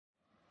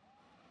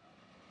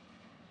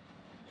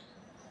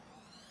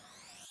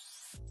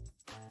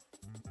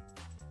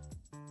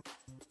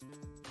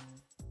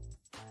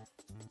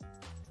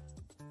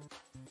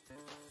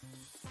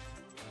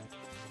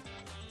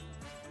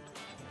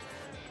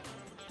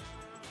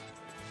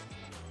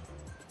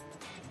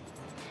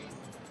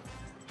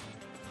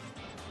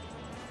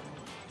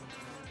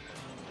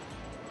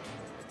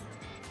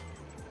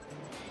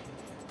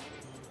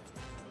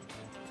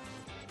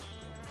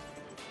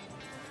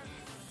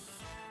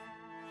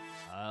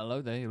Hello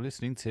there, you're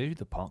listening to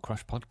the Park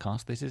Crush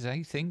Podcast. This is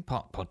a Theme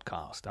Park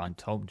Podcast. I'm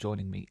Tom.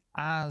 Joining me,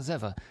 as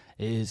ever,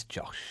 is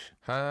Josh.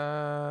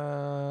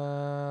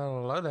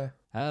 Hello there.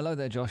 Hello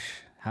there,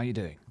 Josh. How are you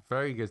doing?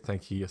 Very good,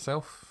 thank you.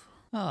 Yourself?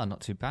 Not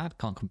too bad.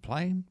 Can't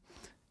complain.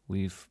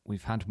 We've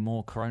had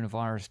more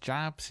coronavirus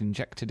jabs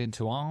injected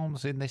into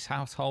arms in this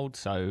household,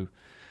 so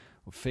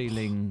we're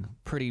feeling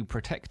pretty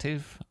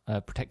protected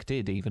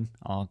even.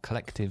 Our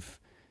collective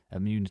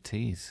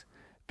immunity is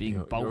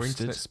being bolstered. Your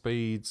internet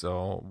speeds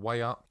are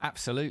way up.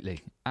 Absolutely.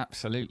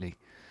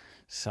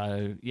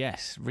 So,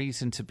 yes,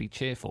 reason to be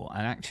cheerful.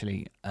 And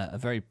actually, a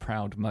very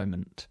proud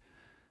moment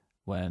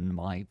when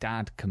my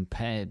dad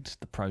compared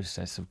the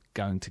process of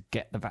going to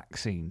get the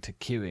vaccine to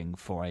queuing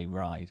for a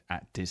ride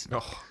at Disney.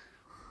 Oh.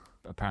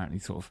 Apparently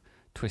sort of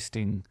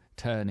twisting,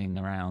 turning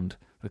around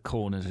the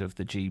corners of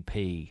the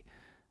GP,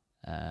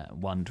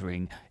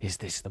 wondering, is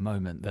this the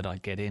moment that I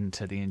get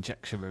into the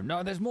injection room?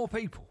 No, there's more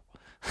people.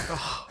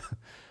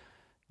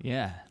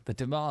 Yeah, the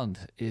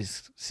demand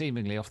is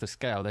seemingly off the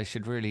scale. They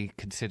should really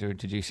consider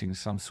introducing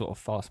some sort of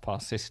fast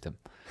pass system.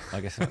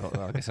 I guess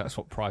that's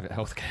what private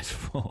healthcare is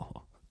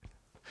for.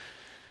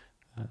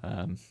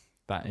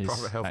 That is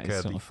private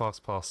healthcare, the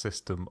fast pass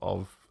system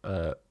of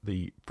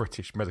the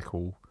British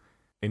medical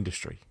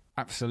industry.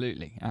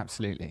 Absolutely.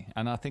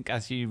 And I think,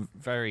 as you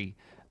very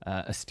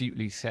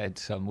astutely said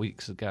some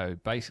weeks ago,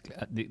 basically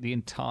the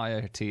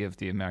entirety of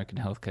the American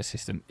healthcare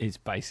system is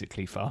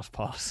basically fast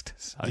passed.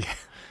 So. Yeah.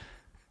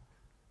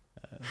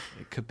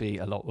 It could be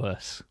a lot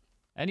worse.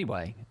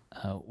 Anyway,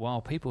 while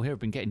people here have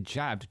been getting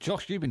jabbed,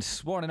 Josh, you've been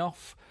swanning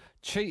off,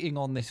 cheating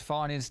on this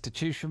fine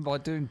institution by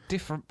doing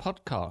different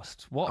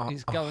podcasts. What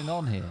is going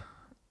on here?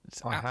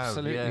 It's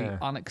absolutely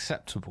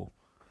unacceptable.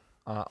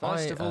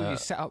 First of all, you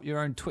set up your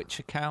own Twitch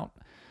account.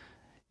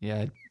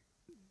 Yeah,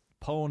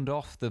 pawned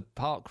off the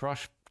Park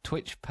Crush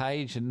Twitch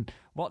page. And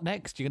what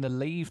next? You're going to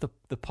leave the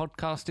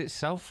podcast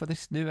itself for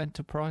this new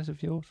enterprise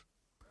of yours?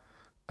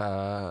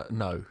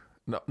 No,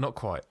 not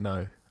quite,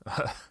 no.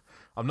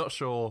 I'm not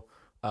sure.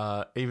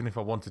 Even if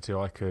I wanted to,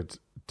 I could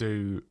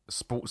do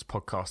sports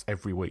podcasts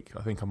every week.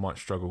 I think I might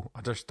struggle.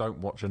 I just don't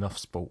watch enough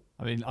sport.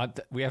 I mean,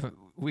 we're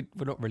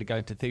not really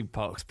going to theme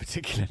parks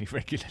particularly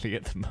regularly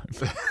at the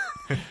moment,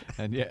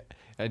 and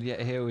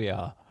yet here we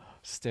are,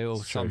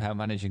 still somehow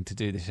managing to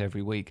do this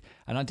every week.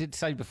 And I did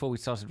say before we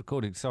started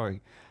recording,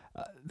 sorry,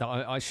 that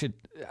I should,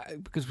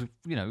 because we've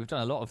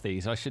done a lot of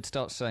these. I should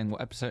start saying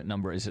what episode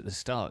number it is at the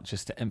start,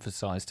 just to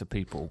emphasise to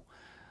people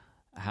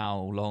how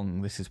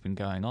long this has been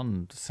going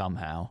on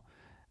somehow.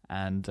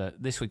 And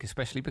this week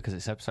especially, because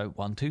it's episode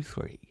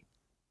 123.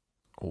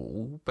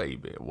 Oh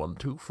baby,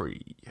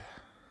 123.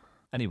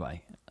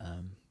 Anyway,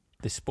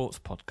 this sports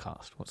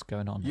podcast, what's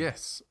going on here?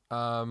 Yes,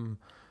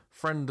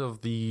 friend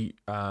of the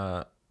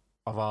of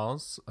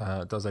ours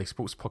does a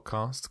sports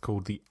podcast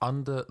called the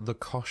Under the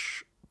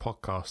Cosh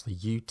podcast, the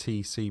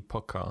UTC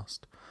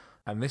podcast.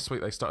 And this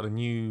week they started a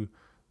new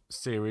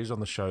series on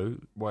the show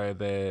where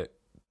they're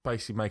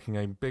basically making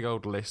a big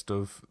old list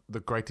of the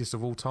greatest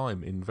of all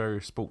time in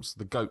various sports,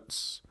 the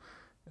GOATs.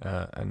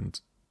 And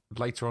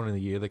later on in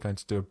the year, they're going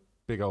to do a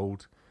big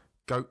old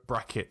GOAT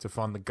bracket to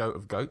find the GOAT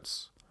of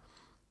GOATs.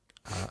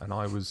 And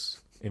I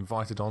was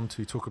invited on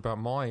to talk about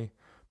my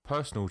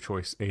personal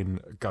choice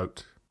in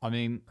GOAT. I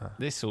mean,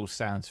 this all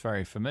sounds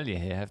very familiar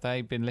here. Have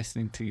they been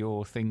listening to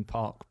your theme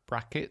park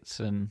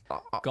brackets and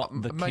got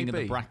the king of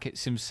the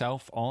brackets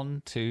himself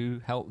on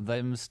to help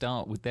them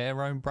start with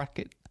their own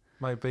bracket?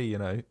 Maybe,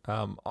 I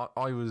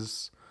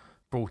was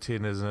brought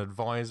in as an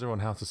advisor on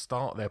how to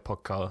start their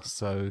podcast,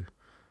 so...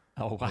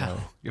 Oh, wow.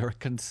 You're a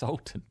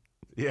consultant.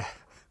 Yeah.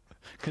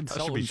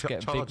 Consultants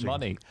get big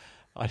money.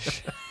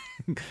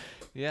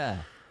 Yeah.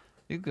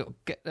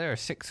 There are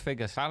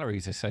six-figure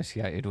salaries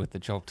associated with the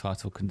job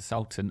title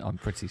consultant, I'm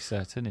pretty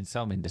certain, in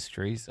some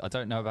industries. I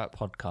don't know about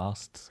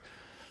podcasts,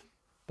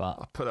 but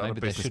I'll put it on a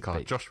business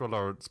card. Joshua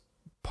Lawrence,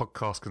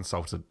 podcast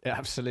consultant.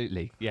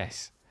 Absolutely,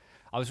 yes.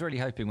 I was really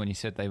hoping when you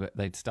said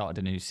they'd started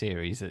a new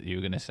series that you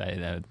were going to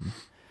say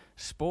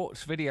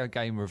sports video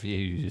game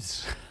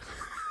reviews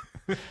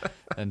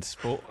and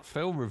sport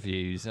film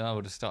reviews. And I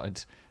would have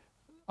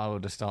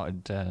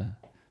started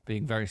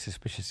being very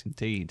suspicious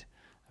indeed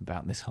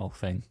about this whole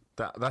thing.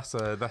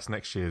 That's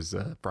next year's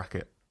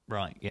bracket.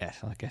 Right, yes,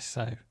 I guess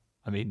so.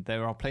 I mean,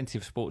 there are plenty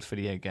of sports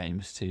video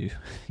games to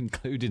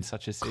include in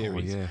such a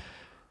series. Oh, yeah.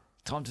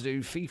 Time to do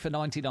FIFA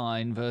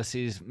 99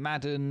 versus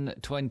Madden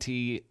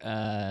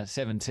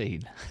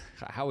 2017.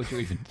 How would you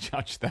even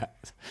judge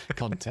that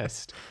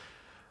contest?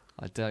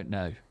 I don't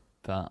know.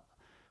 But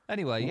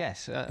anyway,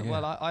 yes.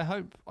 Well, I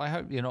hope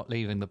you're not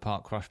leaving the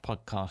Park Crush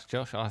podcast,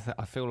 Josh. I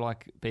feel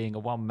like being a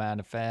one-man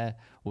affair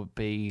would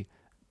be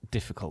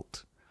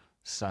difficult.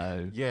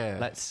 So yeah,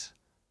 let's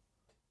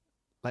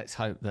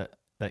hope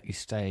that you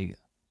stay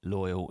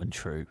loyal and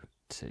true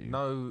to...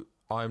 No,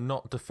 I'm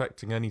not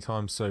defecting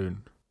anytime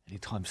soon.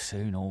 Anytime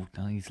soon? Oh,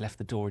 no, he's left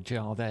the door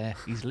ajar there.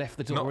 He's left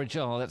the door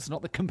ajar. That's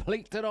not the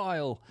complete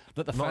denial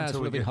that the fans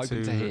would have been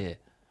hoping to hear.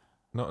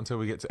 Not until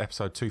we get to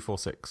episode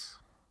 246.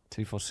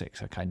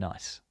 246, okay,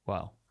 nice.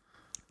 Well,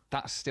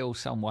 that's still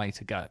some way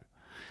to go.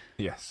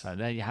 Yes. So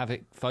there you have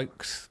it,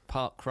 folks.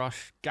 Park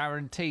Rush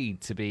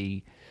guaranteed to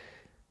be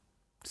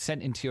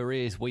sent into your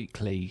ears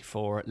weekly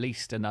for at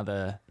least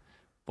another,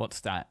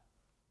 what's that?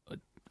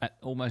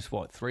 Almost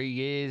 3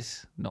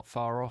 years? Not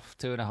far off,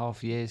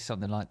 2.5 years,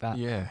 something like that.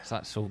 Yeah. So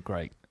that's all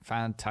great.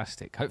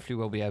 Fantastic. Hopefully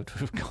we'll be able to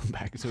have gone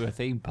back to a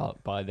theme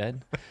park by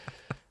then.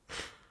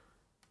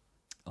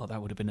 Oh,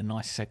 that would have been a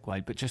nice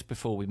segue. But just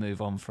before we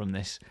move on from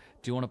this,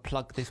 do you want to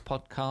plug this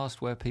podcast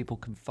where people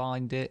can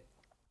find it?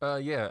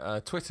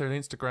 Twitter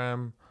and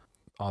Instagram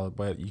are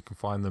where you can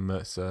find them.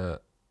 It's the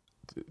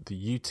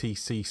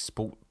UTC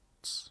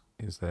Sports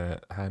is their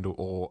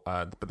handle,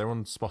 but they're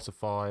on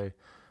Spotify,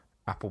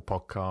 Apple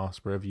Podcasts,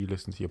 wherever you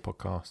listen to your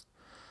podcast.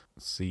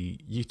 It's the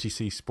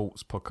UTC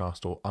Sports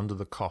Podcast or Under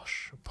the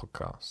Kosh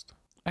Podcast.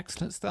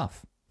 Excellent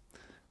stuff.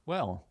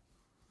 Well,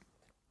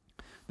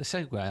 the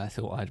segue I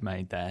thought I'd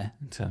made there,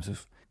 in terms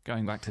of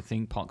going back to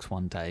theme parks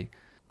one day,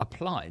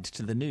 applied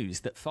to the news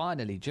that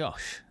finally,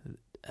 Josh,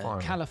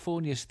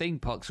 California's theme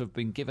parks have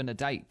been given a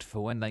date for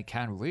when they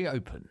can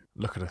reopen.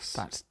 Look at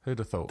us. Who'd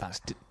have thought?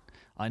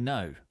 I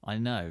know.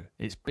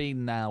 It's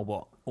been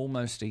now,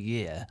 almost a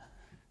year,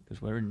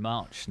 because we're in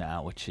March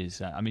now, which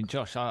is...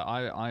 Josh,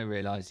 I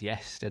realised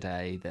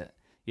yesterday that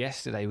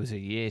yesterday was a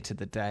year to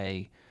the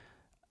day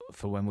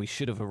for when we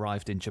should have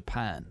arrived in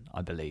Japan,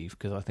 I believe,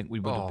 because I think we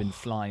would have been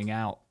flying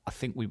out. I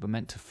think we were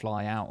meant to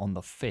fly out on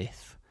the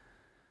 5th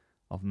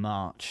of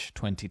March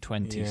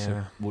 2020,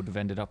 so would have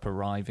ended up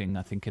arriving,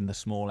 I think, in the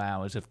small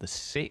hours of the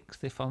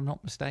 6th, if I'm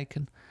not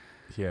mistaken.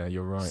 Yeah,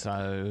 you're right.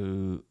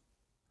 So,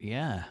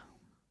 yeah.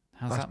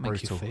 How's that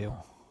make you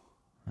feel?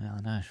 Yeah,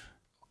 I know.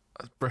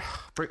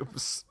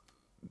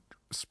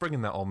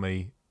 Springing that on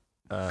me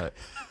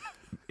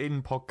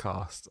in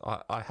podcast.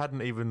 I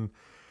hadn't even...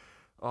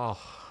 I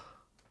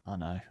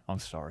know. I'm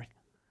sorry.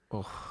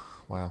 Oh,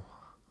 wow.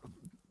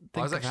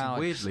 I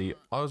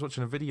was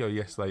watching a video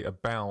yesterday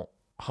about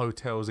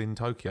hotels in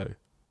Tokyo.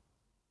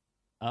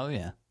 Oh,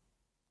 yeah.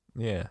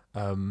 Yeah.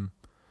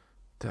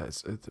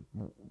 That's a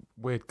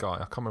weird guy.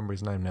 I can't remember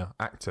his name now.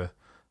 Actor.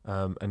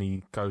 And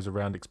he goes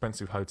around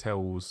expensive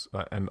hotels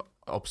and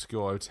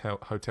obscure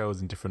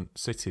hotels in different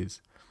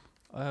cities.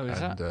 Oh, is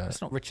that?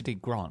 It's not Richard E.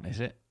 Grant, is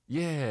it?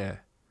 Yeah.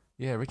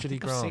 Yeah, Richard E.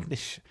 Grant.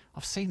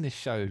 I've seen this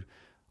show.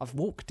 I've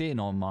walked in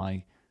on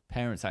my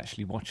parents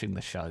actually watching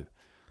the show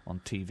on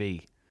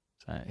TV.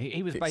 So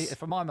he was,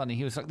 for my money,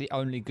 he was like the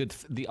only good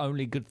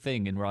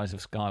thing in Rise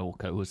of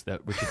Skywalker was that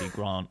Richard E.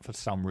 Grant, for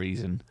some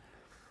reason,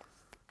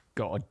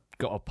 got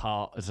a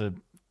part as a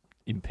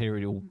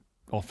Imperial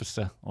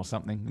officer or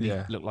something.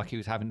 Yeah. He looked like he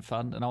was having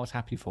fun, and I was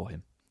happy for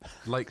him.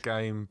 Late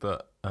game,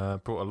 but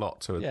brought a lot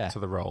to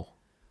the role.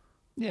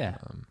 Yeah,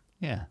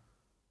 yeah.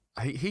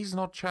 He's an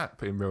odd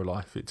chap in real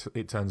life.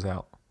 It turns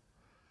out.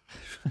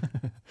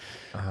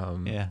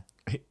 Yeah.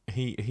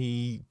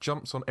 He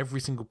jumps on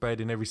every single bed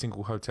in every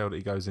single hotel that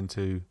he goes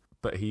into,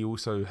 but he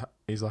also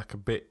is like a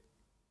bit.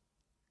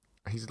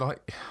 He's a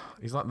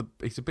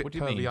bit What do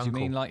you pervy mean? uncle. Do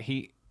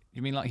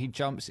you mean like he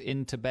jumps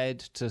into bed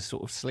to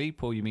sort of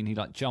sleep, or you mean he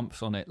like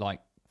jumps on it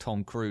like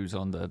Tom Cruise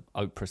on the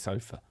Oprah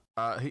sofa?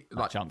 He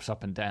jumps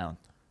up and down.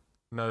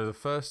 No,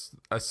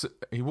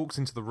 he walks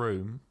into the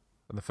room,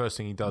 and the first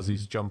thing he does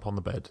is jump on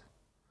the bed.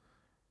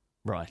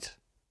 Right.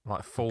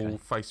 Like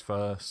face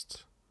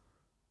first.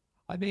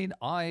 I mean,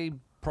 I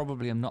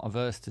probably am not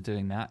averse to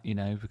doing that,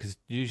 because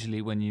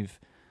usually when you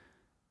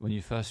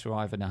first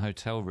arrive in a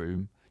hotel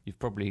room, you've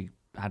probably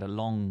had a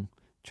long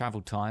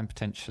travel time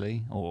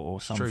potentially, or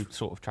some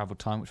sort of travel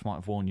time which might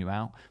have worn you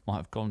out, might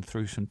have gone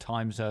through some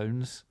time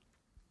zones,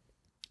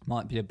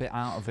 might be a bit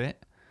out of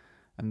it,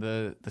 and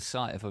the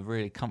sight of a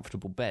really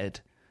comfortable bed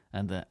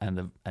and the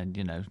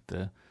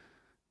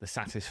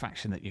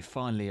satisfaction that you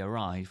finally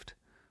arrived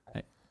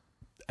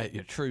at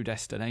your true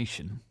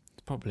destination.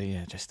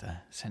 Probably just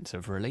a sense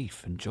of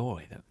relief and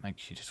joy that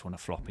makes you just want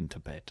to flop into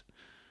bed.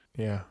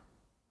 Yeah,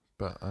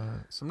 but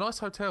some nice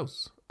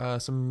hotels,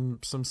 some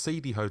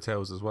seedy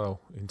hotels as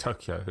well in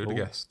Tokyo. Who'd have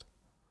guessed?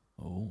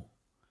 Oh,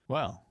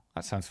 well,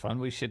 that sounds fun.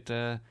 We should,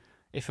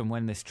 if and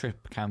when this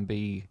trip can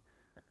be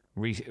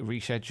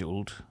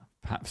rescheduled,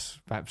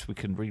 perhaps we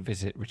can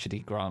revisit Richard E.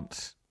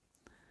 Grant's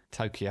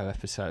Tokyo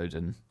episode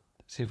and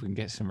see if we can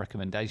get some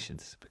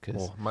recommendations.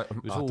 Because I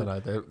don't know,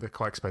 they're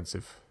quite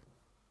expensive.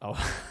 Oh,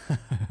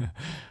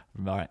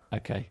 right.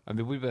 Okay. I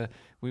mean, we were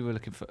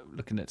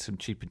looking at some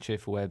cheap and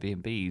cheerful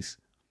Airbnbs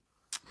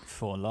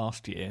for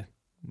last year,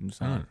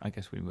 so I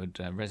guess we would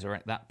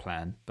resurrect that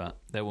plan. But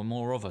there were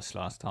more of us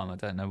last time. I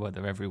don't know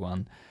whether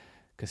everyone,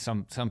 because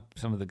some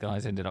of the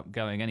guys ended up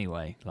going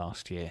anyway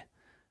last year.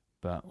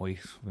 But we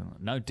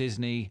no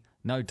Disney,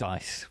 no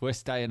dice. We're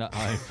staying at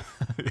home.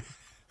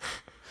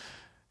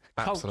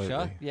 Absolutely.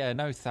 Culture, yeah.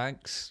 No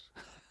thanks.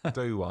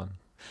 Do one.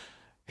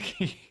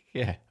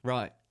 Yeah.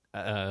 Right.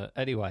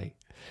 Anyway,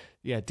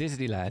 yeah,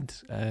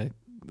 Disneyland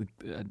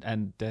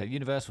and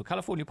Universal,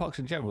 California parks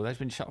in general, they've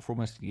been shut for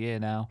almost a year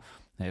now.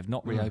 They have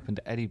not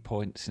reopened at any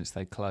point since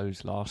they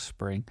closed last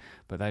spring,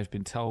 but they've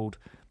been told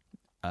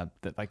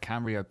that they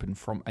can reopen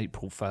from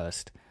April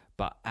 1st,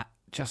 but at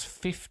just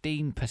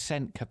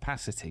 15%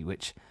 capacity,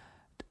 which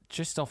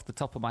just off the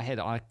top of my head,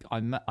 I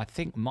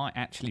think might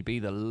actually be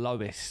the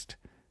lowest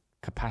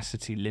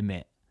capacity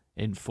limit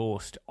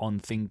enforced on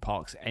theme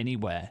parks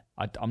anywhere.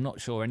 I'm not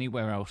sure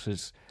anywhere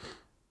else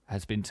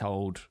has been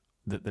told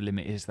that the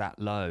limit is that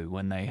low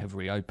when they have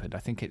reopened. I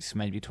think it's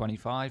maybe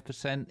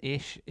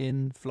 25%-ish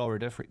in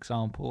Florida, for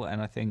example,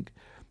 and I think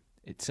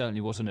it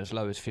certainly wasn't as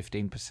low as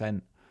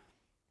 15%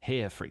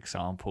 here, for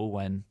example,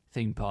 when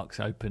theme parks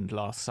opened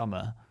last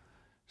summer.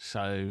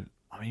 So,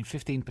 I mean,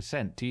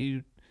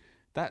 15%,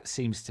 that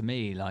seems to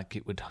me like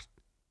it would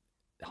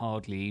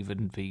hardly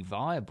even be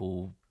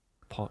viable,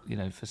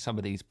 for some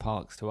of these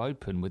parks to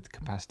open with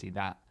capacity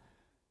that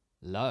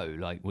low.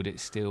 Like, would they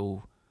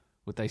still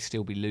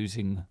be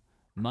losing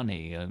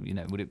money?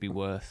 Would it be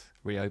worth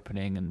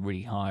reopening and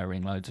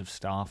rehiring loads of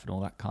staff and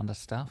all that kind of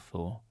stuff?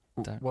 Or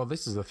well,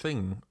 this is the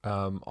thing.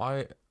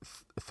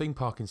 Theme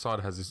Park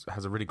Insider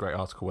has a really great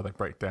article where they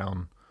break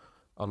down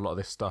a lot of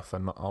this stuff,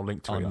 and I'll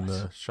link to it in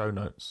the show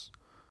notes.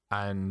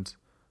 And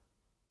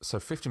so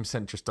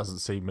 15% just doesn't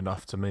seem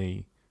enough to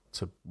me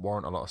to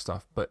warrant a lot of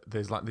stuff. But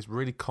there's like this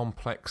really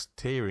complex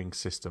tiering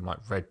system, like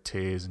red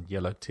tiers and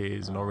yellow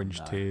tiers and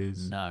orange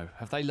tiers. No,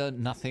 have they learnt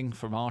nothing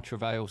from our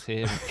travails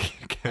here?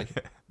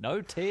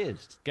 No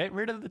tiers. Get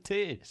rid of the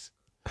tiers.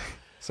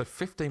 So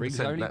 15% brings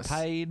only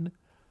pain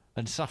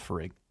and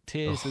suffering.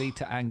 Tears lead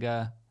to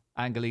anger.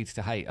 Anger leads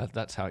to hate.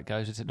 That's how it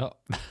goes, is it not?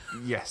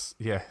 Yes.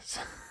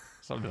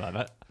 Something like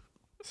that.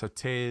 So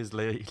tears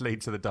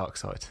lead to the dark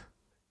side.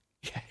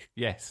 Yeah,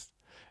 yes,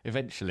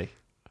 eventually.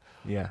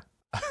 Yeah.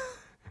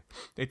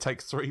 It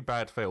takes 3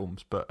 bad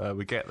films, but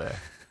we get there.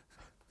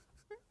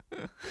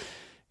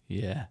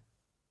 Yeah.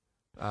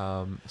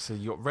 So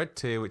you got red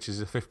tier, which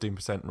is a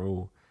 15%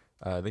 rule.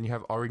 Then you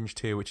have orange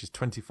tier, which is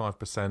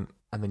 25%.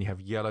 And then you have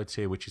yellow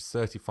tier, which is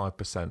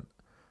 35%.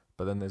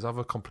 But then there's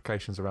other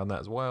complications around that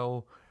as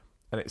well.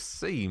 And it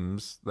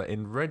seems that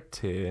in red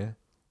tier,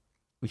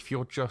 if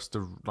you're just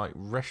like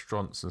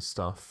restaurants and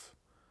stuff,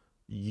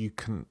 you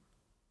can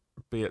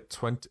be at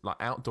 20. Like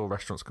outdoor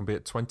restaurants can be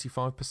at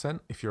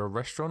 25% if you're a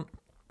restaurant,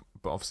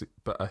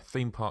 but a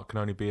theme park can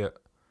only be at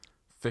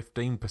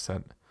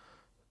 15%.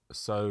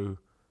 So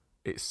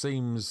it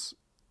seems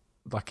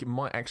like it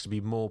might actually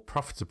be more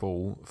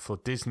profitable for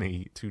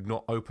Disney to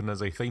not open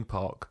as a theme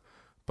park,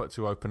 but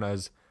to open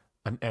as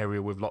an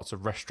area with lots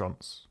of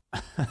restaurants.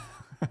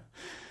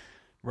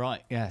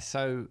 Right. Yeah.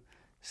 So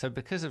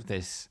because of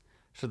this,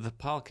 so the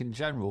park in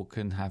general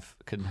can have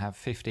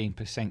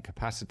 15%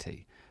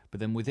 capacity, but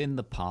then within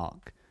the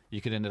park,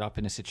 you could end up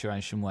in a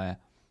situation where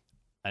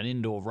an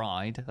indoor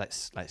ride,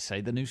 let's say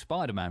the new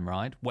Spider-Man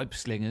ride, Web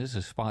Slingers,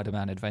 a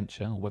Spider-Man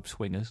adventure, or Web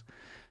Swingers,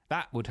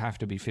 that would have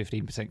to be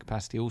 15%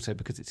 capacity also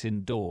because it's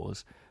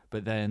indoors.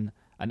 But then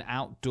an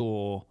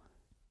outdoor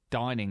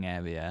dining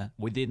area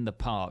within the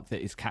park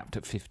that is capped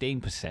at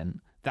 15%,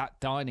 that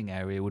dining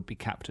area would be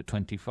capped at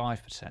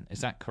 25%.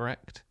 Is that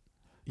correct?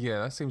 Yeah,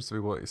 that seems to be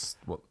what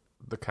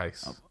the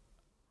case.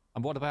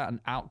 And what about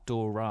an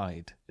outdoor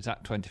ride? Is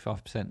that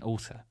 25%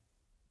 also?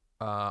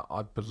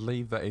 I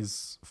believe that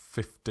is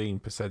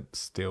 15%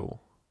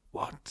 still.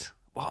 What?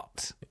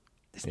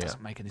 This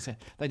doesn't make any sense.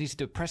 They need to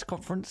do a press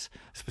conference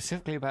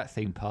specifically about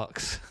theme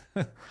parks.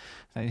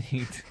 They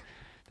need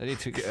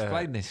to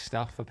explain this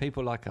stuff for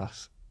people like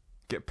us.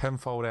 Get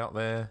Penfold out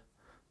there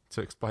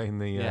to explain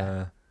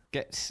the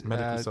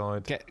medical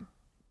side.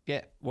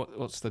 Get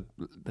what's the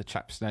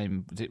chap's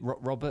name? Is it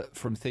Robert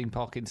from Theme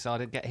Park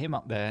Insider? Get him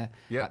up there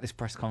at this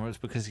press conference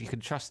because you can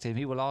trust him.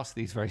 He will ask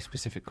these very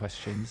specific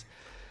questions.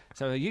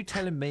 So are you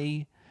telling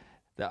me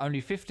that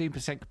only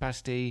 15%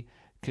 capacity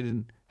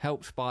can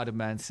help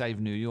Spider-Man save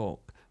New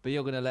York, but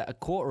you're going to let a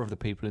quarter of the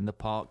people in the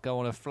park go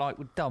on a flight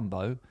with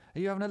Dumbo? Are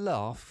you having a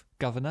laugh,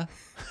 Governor?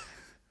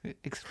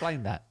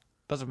 Explain that.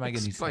 Doesn't make any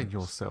sense. Explain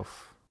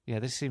yourself. Yeah,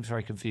 this seems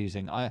very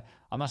confusing. I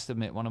must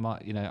admit,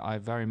 I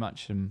very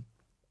much am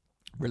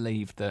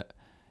relieved that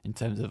in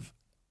terms of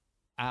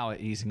our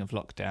easing of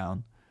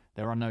lockdown,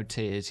 there are no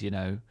tiers.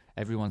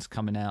 Everyone's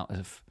coming out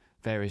of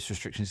various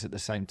restrictions at the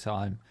same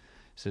time.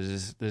 So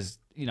there's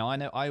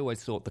I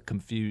always thought the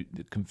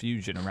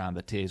confusion around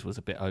the tiers was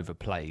a bit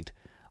overplayed.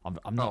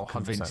 I'm not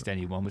convinced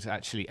anyone was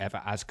actually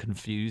ever as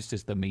confused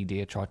as the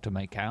media tried to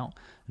make out,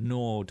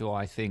 nor do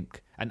I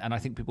think, and I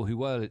think people who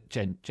were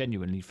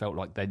genuinely felt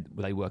like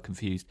they were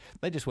confused,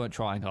 they just weren't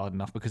trying hard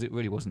enough because it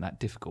really wasn't that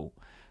difficult.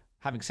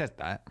 Having said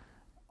that,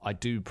 I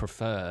do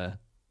prefer,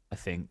 I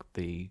think,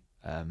 the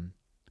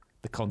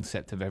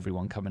concept of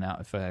everyone coming out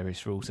of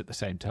various rules at the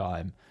same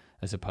time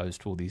as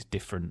opposed to all these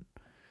different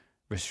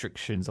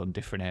restrictions on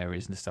different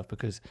areas and stuff,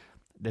 because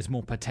there's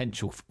more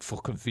potential for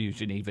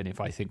confusion, even if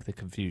I think the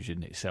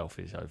confusion itself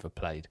is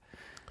overplayed.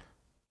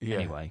 Yeah.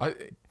 Anyway,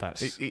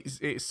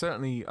 it's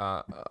certainly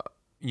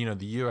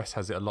the US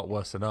has it a lot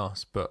worse than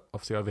us, but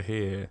obviously over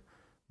here,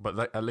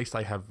 at least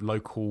they have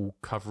local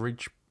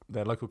coverage.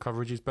 Their local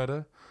coverage is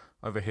better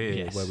over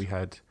here, where we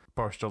had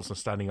Boris Johnson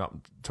standing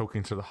up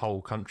talking to the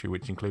whole country,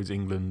 which includes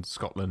England,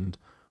 Scotland,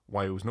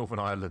 Wales, Northern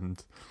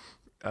Ireland,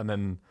 and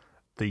then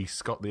the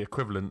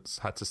equivalents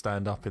had to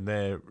stand up in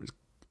their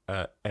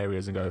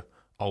areas and go,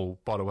 oh,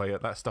 by the way,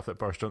 that stuff that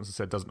Boris Johnson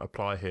said doesn't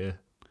apply here,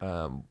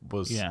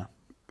 was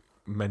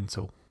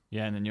mental.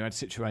 Yeah, and then you had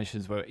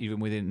situations where even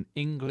within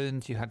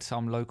England, you had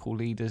some local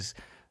leaders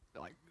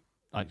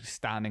like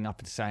standing up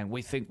and saying,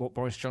 we think what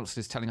Boris Johnson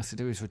is telling us to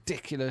do is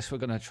ridiculous. We're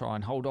going to try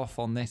and hold off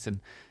on this. And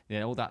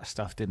all that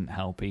stuff didn't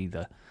help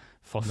either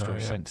foster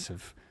a sense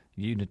of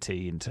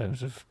unity in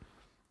terms of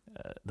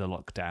the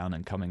lockdown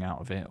and coming out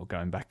of it or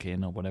going back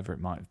in or whatever it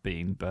might have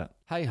been. But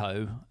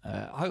hey-ho,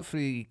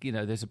 hopefully,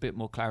 there's a bit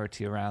more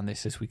clarity around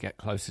this as we get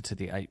closer to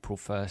the April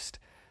 1st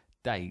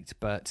date.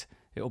 But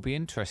it'll be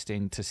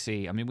interesting to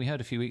see. I mean, we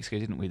heard a few weeks ago,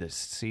 didn't we, that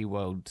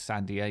SeaWorld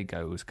San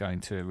Diego was going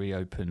to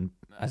reopen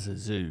as a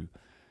zoo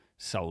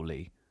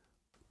solely.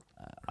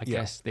 I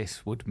guess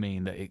this would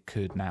mean that it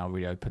could now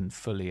reopen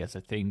fully as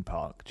a theme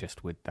park,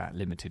 just with that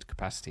limited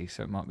capacity.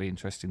 So it might be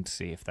interesting to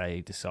see if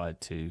they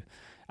decide to,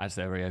 as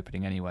they're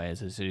reopening anyway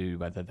as a zoo,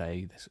 whether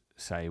they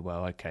say,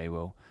 well, okay,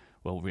 we'll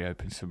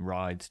reopen some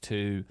rides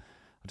too.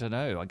 I don't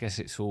know. I guess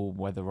it's all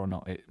whether or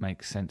not it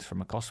makes sense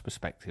from a cost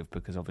perspective,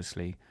 because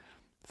obviously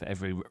for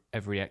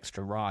every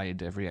extra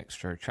ride, every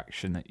extra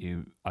attraction that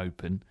you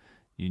open,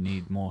 you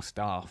need more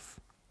staff.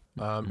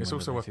 It's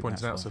also worth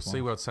pointing out, so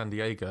SeaWorld San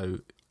Diego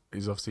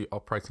is obviously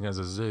operating as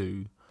a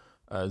zoo.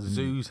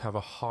 Zoos have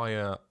a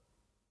higher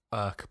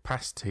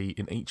capacity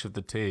in each of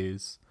the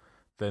tiers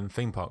than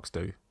theme parks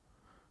do.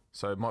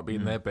 So it might be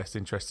in their best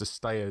interest to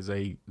stay as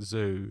a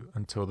zoo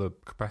until the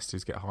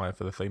capacities get higher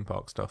for the theme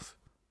park stuff.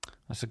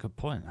 That's a good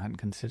point. I hadn't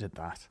considered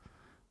that.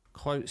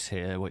 Quotes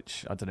here,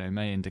 which, I don't know,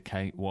 may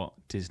indicate what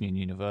Disney and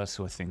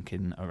Universal are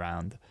thinking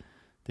around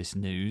this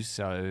news.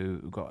 So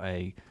we've got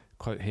a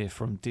quote here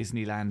from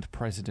Disneyland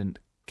President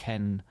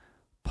Ken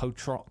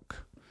Potrock.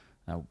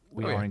 Now,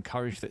 we are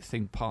encouraged that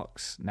theme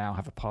parks now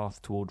have a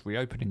path toward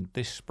reopening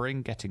this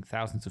spring, getting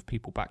thousands of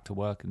people back to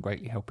work and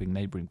greatly helping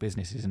neighbouring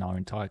businesses in our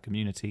entire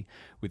community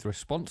with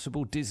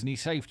responsible Disney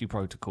safety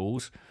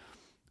protocols.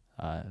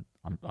 I'm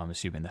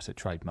assuming that's a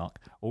trademark,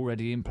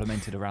 already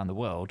implemented around the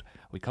world.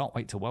 We can't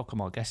wait to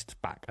welcome our guests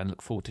back and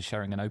look forward to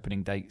sharing an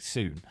opening date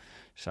soon.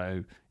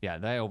 So, yeah,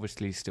 they're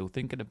obviously still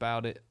thinking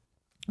about it.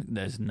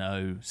 There's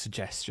no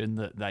suggestion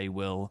that they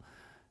will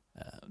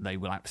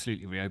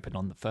absolutely reopen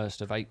on the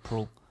 1st of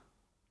April.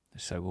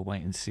 So we'll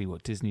wait and see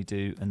what Disney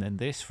do. And then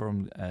this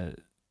from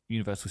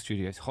Universal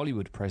Studios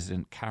Hollywood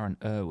president Karen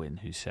Irwin,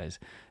 who says,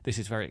 "This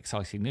is very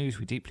exciting news.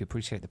 We deeply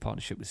appreciate the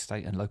partnership with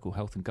state and local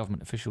health and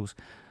government officials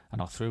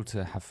and are thrilled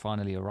to have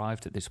finally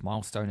arrived at this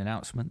milestone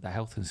announcement. The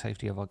health and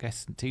safety of our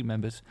guests and team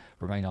members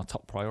remain our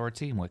top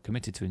priority, and we're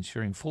committed to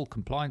ensuring full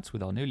compliance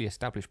with our newly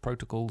established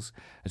protocols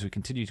as we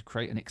continue to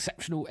create an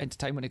exceptional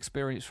entertainment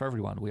experience for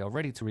everyone. We are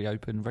ready to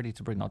reopen, ready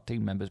to bring our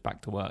team members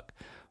back to work,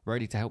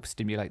 ready to help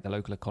stimulate the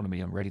local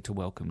economy, and ready to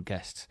welcome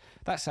guests."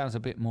 That sounds a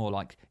bit more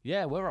like,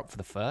 yeah, we're up for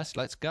the first,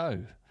 let's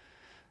go.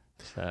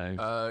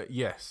 So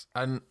yes,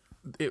 and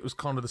it was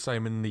kind of the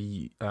same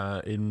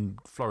in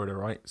Florida,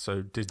 right?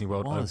 So Disney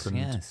World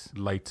opened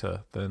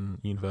later than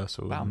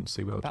Universal and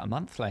SeaWorld. About a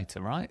month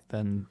later, right?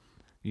 Than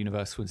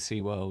Universal and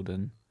SeaWorld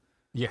and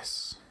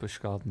Busch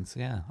Gardens.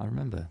 Yeah, I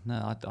remember.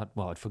 No,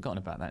 I'd forgotten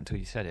about that until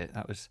you said it.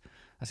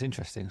 That's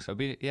interesting. So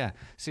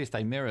see if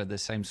they mirror the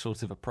same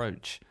sort of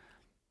approach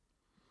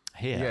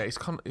here.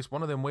 Yeah, it's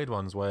one of them weird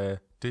ones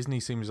where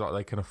Disney seems like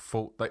they can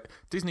afford.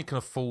 Disney can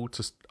afford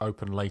to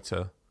open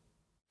later,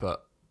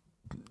 but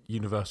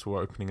Universal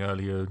are opening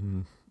earlier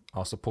and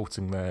are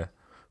supporting their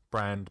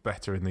brand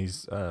better in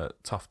these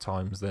tough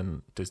times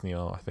than Disney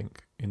are, I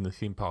think, in the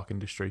theme park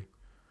industry.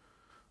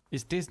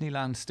 Is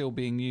Disneyland still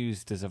being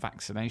used as a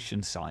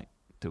vaccination site?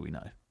 Do we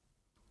know?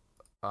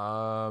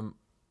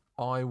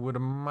 I would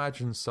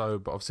imagine so,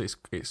 but obviously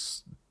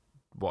it's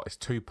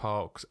 2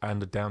 parks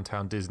and a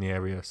downtown Disney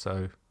area,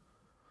 so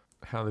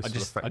how this will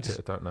affect it,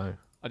 I don't know.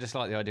 I just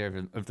like the idea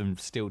of them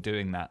still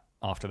doing that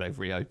after they've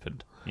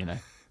reopened,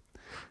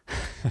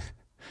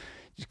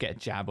 Just get a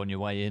jab on your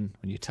way in.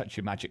 When you touch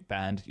your magic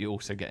band, you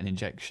also get an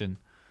injection.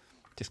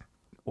 Just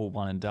all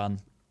one and done.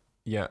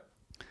 Yeah.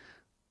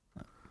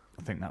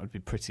 I think that would be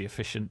pretty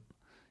efficient.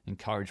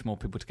 Encourage more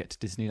people to get to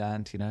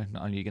Disneyland,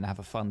 Not only are you going to have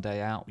a fun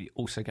day out, you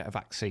also get a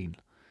vaccine.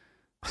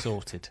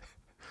 Sorted.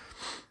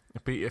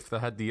 If they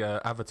had the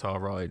Avatar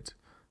ride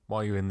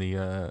while you're in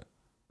the...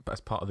 as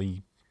part of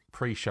the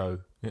pre-show,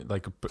 they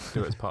could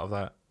do it as part of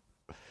that.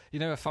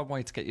 A fun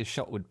way to get your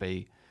shot would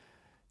be...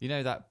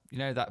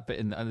 that bit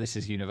in, and this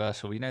is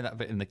Universal, that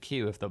bit in the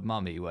queue of the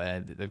Mummy where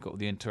they've got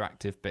the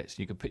interactive bits, and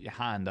you can put your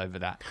hand over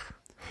that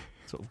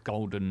sort of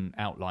golden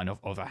outline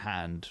of a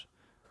hand,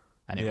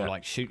 and it will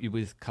shoot you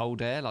with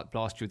cold air,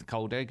 blast you with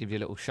cold air, give you a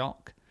little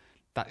shock.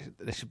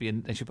 They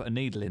should put a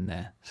needle in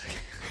there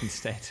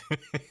instead.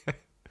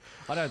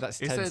 I know that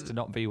tends to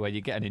not be where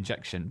you get an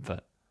injection,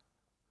 but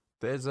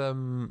there's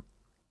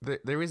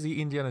there is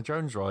the Indiana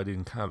Jones ride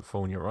in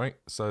California, right?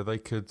 So they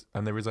could,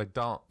 and there is a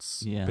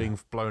darts being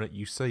blown at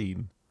you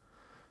scene.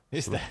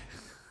 Is there?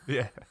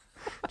 Yeah.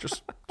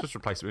 Just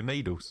replace it with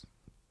needles.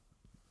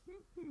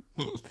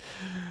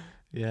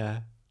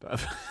 Yeah.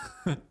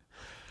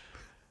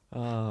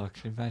 Oh,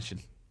 can you imagine?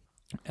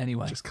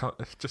 Anyway, just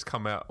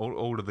come out.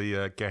 All of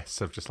the guests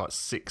have just like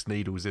 6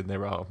 needles in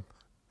their arm.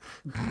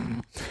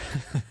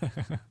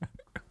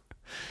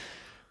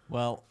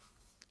 Well,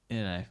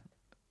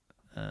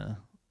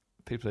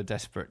 people are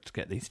desperate to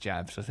get these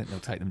jabs. I think they'll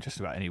take them just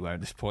about anywhere at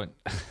this point.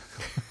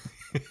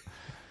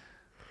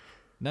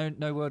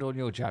 No word on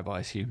your jab, I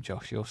assume,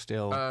 Josh. You're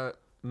still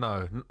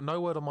no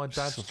word on my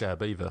dad's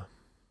jab either.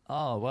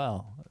 Oh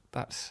well,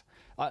 that's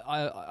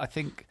I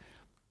think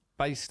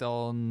based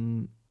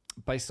on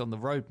the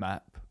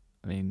roadmap.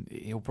 I mean,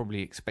 he'll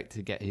probably expect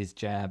to get his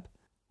jab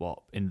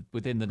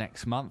within the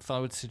next month, I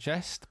would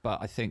suggest.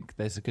 But I think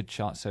there's a good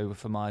chance. So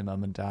for my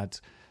mum and dad,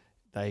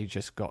 they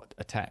just got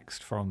a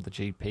text from the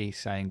GP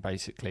saying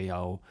basically,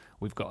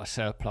 we've got a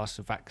surplus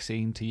of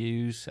vaccine to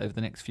use over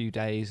the next few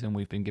days, and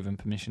we've been given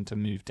permission to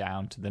move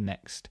down to the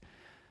next,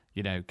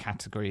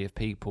 category of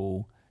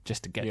people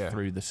just to get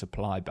through the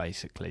supply,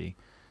 basically.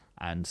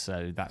 And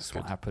so that's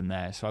what happened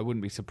there. So I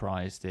wouldn't be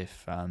surprised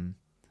if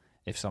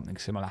something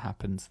similar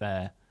happens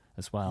there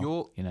as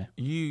well.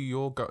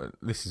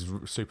 This is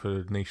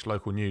super niche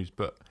local news,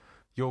 but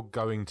you're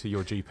going to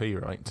your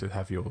GP, right, to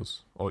have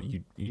yours, or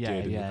you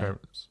did in your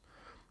parents.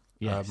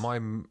 Yes. My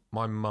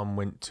mum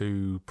went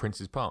to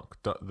Prince's Park,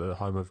 the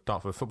home of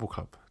Dartford Football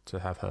Club, to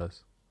have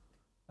hers.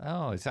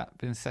 Oh, has that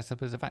been set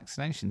up as a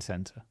vaccination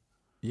centre?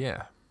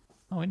 Yeah.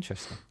 Oh,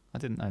 interesting. I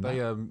didn't know that.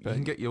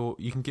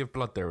 You can give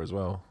blood there as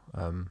well.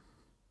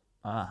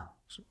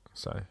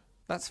 So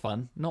that's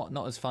fun.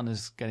 Not as fun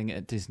as getting it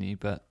at Disney,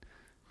 but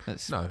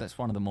that's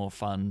one of the more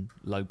fun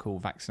local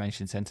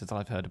vaccination centres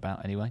I've heard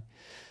about anyway.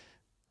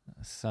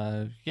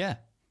 So yeah.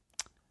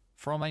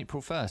 From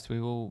April 1st, we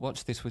will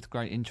watch this with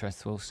great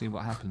interest. We'll see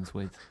what happens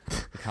with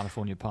the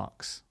California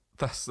parks.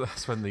 That's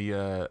when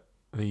the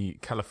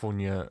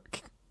California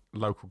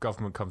local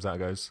government comes out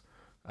and goes,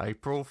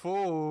 April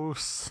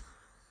Fools.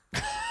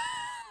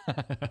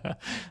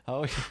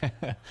 Oh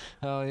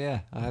yeah.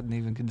 I hadn't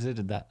even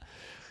considered that.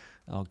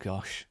 Oh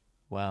gosh.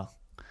 Well,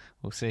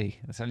 we'll see.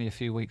 It's only a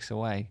few weeks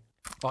away.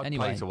 I'd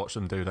pay to watch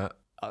them do that.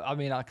 I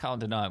mean, I can't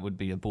deny it would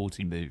be a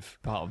ballsy move.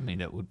 Part of me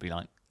that would be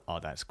like, oh,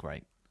 that's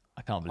great.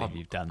 I can't believe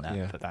you've done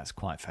that, but that's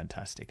quite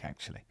fantastic,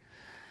 actually.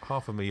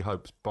 Half of me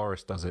hopes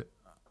Boris does it,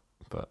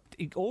 but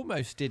he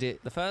almost did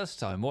it the first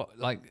time.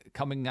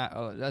 Coming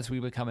out as we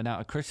were coming out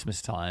of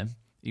Christmas time,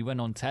 he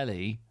went on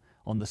telly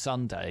on the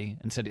Sunday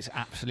and said it's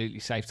absolutely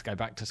safe to go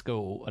back to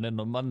school, and then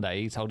on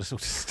Monday he told us all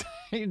to stay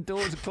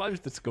indoors and close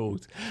the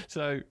schools.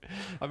 So,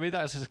 I mean,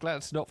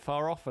 that's not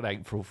far off an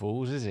April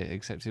Fool's, is it?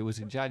 Except it was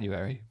in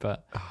January,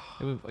 but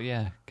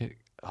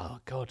oh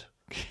God,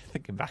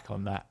 thinking back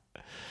on that.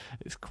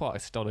 It's quite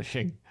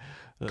astonishing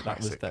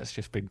that's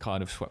just been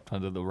kind of swept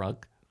under the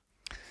rug.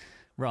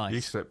 Right.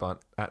 Used to it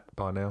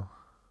by now.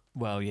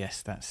 Well,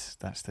 yes, that's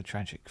the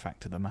tragic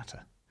fact of the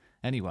matter.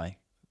 Anyway,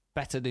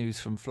 better news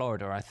from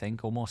Florida, I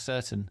think, or more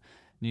certain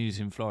news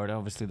in Florida.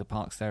 Obviously, the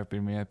parks there have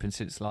been reopened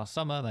since last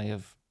summer. They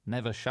have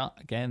never shut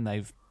again.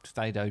 They've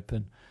stayed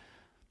open.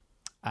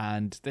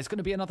 And there's going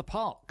to be another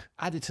park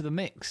added to the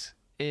mix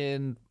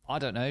in, I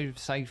don't know,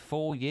 say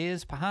 4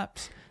 years,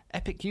 perhaps.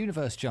 Epic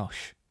Universe,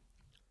 Josh.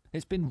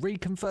 It's been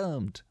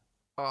reconfirmed.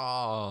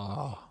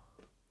 Oh,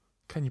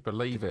 can you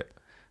believe it?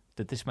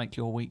 Did this make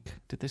your week?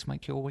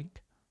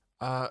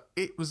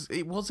 It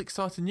was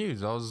exciting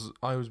news. I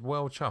was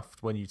well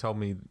chuffed when you told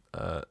me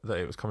that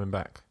it was coming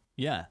back.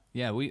 Yeah.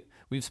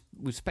 We've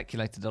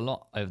speculated a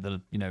lot over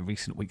the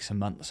recent weeks and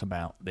months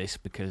about this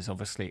because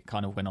obviously it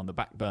kind of went on the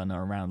back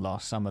burner around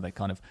last summer. They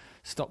kind of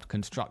stopped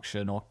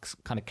construction or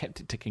kind of kept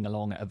it ticking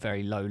along at a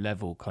very low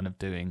level, kind of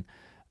doing.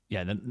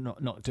 Yeah, they're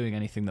not doing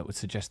anything that would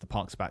suggest the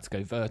park's about to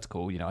go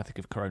vertical. I think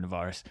if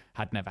coronavirus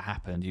had never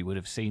happened, you would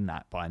have seen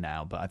that by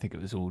now. But I think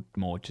it was all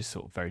more just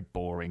sort of very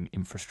boring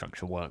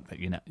infrastructure work that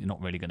you're not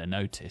really going to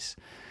notice.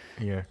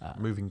 Yeah,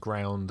 moving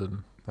ground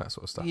and that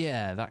sort of stuff.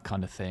 Yeah, that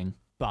kind of thing.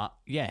 But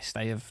yes,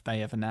 they have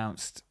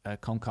announced,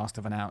 Comcast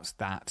have announced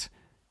that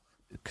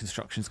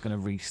construction's going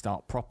to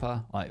restart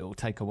proper. It will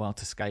take a while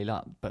to scale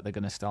up, but they're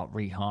going to start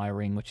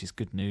rehiring, which is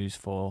good news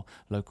for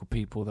local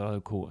people, the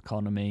local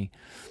economy.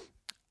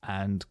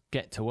 And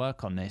get to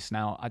work on this.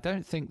 Now, I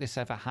don't think this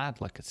ever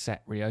had like a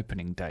set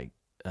reopening date,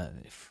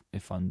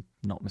 if I'm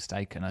not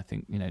mistaken. I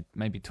think,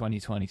 maybe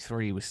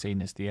 2023 was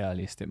seen as the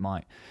earliest it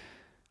might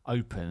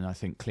open. I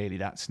think clearly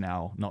that's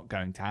now not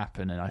going to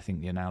happen. And I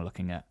think you're now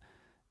looking at,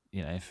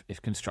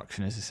 if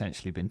construction has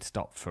essentially been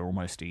stopped for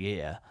almost a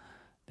year,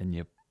 then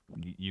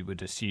you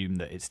would assume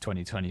that it's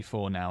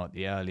 2024 now at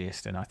the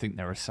earliest. And I think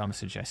there are some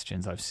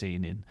suggestions I've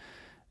seen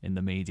in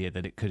the media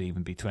that it could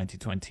even be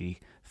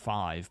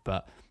 2025.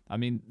 But I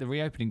mean, the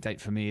reopening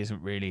date for me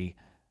isn't really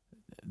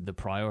the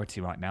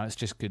priority right now. It's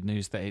just good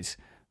news that it's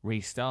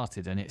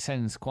restarted, and it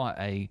sends quite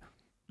a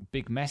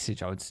big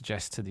message, I would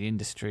suggest, to the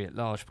industry at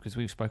large, because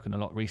we've spoken a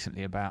lot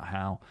recently about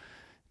how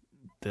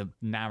the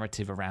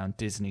narrative around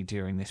Disney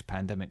during this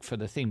pandemic, for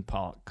the theme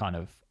park kind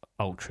of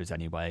ultras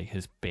anyway,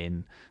 has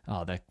been,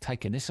 they're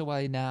taking this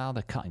away now,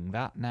 they're cutting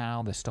that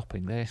now, they're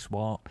stopping this,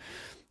 what?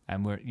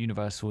 And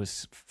Universal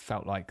has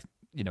felt like,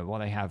 while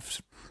they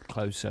have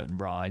closed certain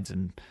rides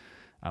and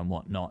and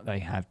whatnot, they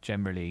have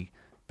generally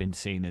been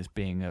seen as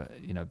being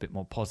a bit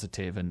more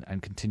positive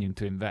and continuing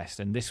to invest.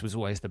 And this was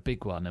always the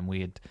big one, and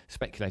we had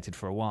speculated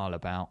for a while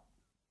about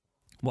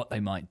what they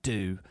might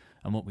do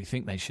and what we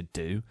think they should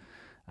do.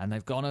 And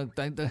they've gone.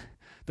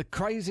 The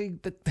crazy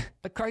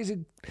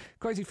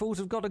fools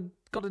have got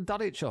and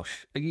done it.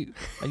 Josh, are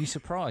you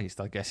surprised?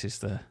 I guess is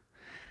the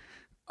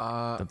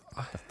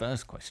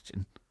first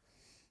question.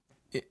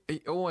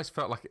 It always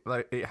felt like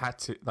they had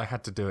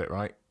to do it,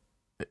 right?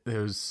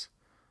 There was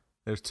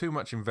too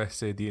much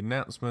invested. The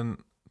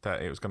announcement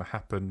that it was going to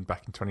happen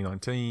back in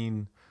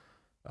 2019,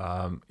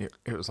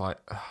 it was like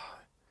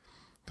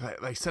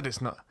they said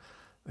it's not.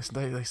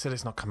 They said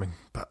it's not coming,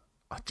 but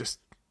I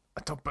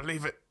don't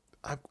believe it.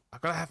 I've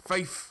got to have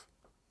faith.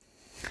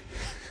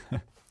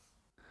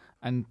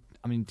 And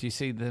I mean, do you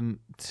see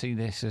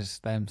this as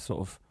them sort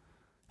of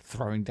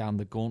throwing down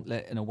the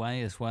gauntlet in a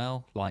way as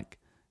well? Like,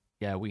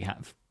 yeah, we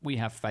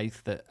have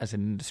faith that as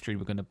an industry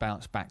we're going to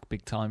bounce back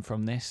big time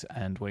from this,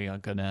 and we are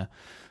going to.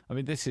 I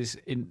mean, this is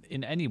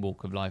in any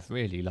walk of life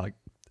really. Like,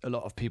 a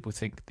lot of people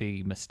think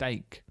the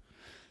mistake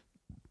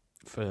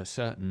for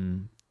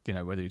certain,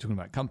 whether you're talking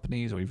about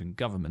companies or even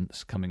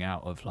governments coming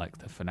out of like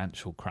the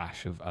financial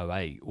crash of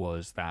 '08,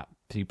 was that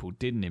people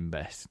didn't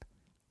invest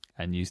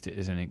and used it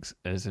as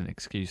an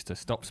excuse to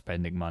stop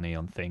spending money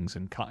on things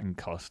and cutting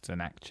costs.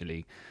 And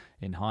actually,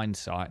 in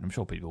hindsight, and I'm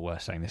sure people were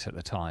saying this at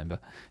the time,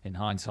 but in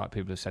hindsight,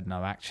 people have said,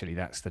 no, actually,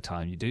 that's the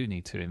time you do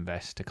need to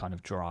invest to kind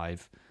of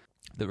drive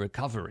the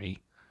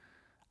recovery.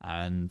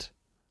 And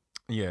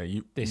yeah,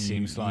 you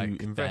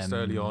invest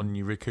early on,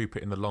 you recoup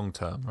it in the long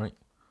term, right?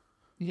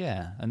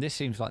 Yeah, and this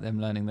seems like them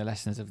learning the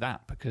lessons of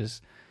that,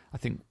 because I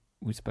think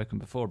we've spoken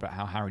before about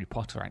how Harry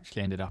Potter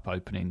actually ended up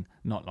opening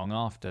not long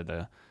after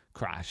the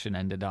crash, and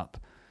ended up,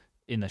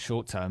 in the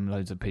short term,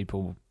 loads of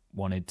people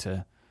wanted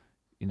to,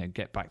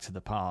 get back to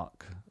the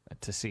park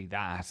to see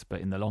that,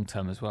 but in the long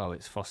term as well,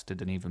 it's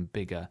fostered an even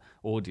bigger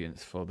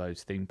audience for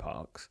those theme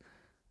parks.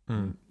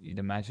 You'd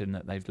imagine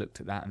that they've looked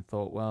at that and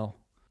thought, well,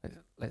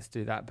 let's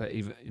do that, but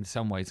even in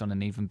some ways on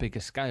an even bigger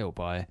scale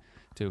by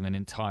doing an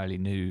entirely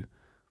new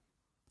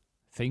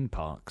theme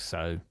park.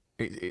 So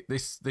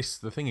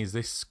the thing is,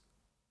 this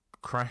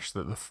crash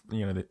that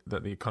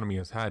the economy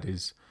has had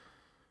is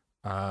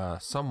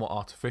somewhat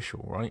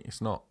artificial, right?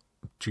 It's not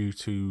due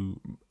to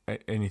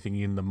anything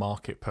in the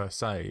market per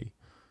se.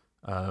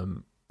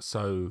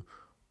 So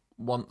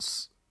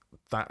once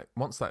that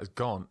is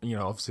gone,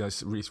 obviously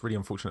it's really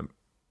unfortunate.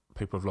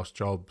 People have lost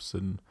jobs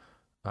and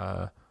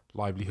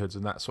livelihoods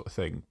and that sort of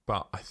thing.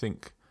 But I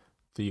think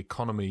the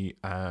economy,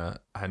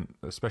 and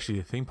especially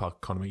the theme park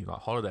economy,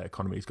 like holiday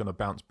economy, is going to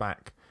bounce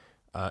back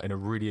in a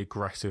really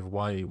aggressive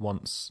way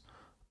once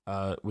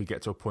we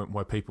get to a point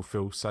where people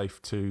feel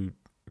safe to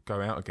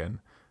go out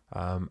again.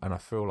 And I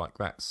feel like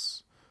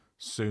that's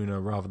sooner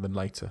rather than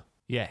later.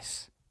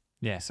 Yes,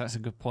 that's a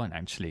good point,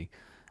 actually.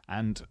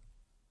 And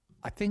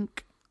I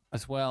think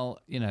as well,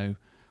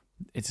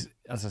 it's,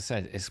 as I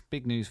said, it's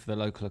big news for the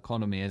local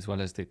economy as well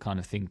as the kind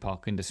of theme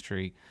park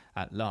industry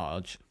at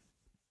large.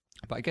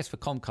 But I guess for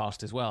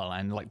Comcast as well,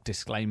 and like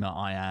disclaimer,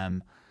 I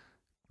am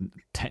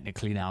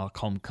technically now a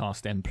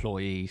Comcast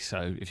employee,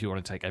 so if you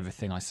want to take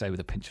everything I say with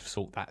a pinch of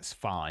salt, that's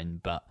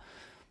fine. But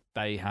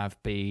they have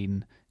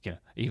been,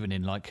 even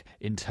in like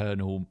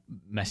internal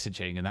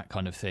messaging and that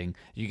kind of thing,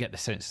 you get the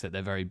sense that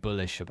they're very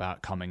bullish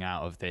about coming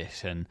out of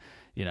this, and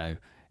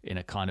in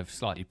a kind of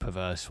slightly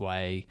perverse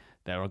way,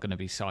 there are going to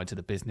be sides of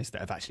the business that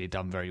have actually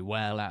done very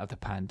well out of the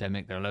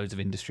pandemic. There are loads of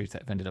industries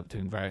that have ended up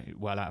doing very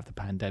well out of the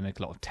pandemic.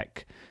 A lot of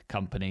tech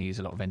companies,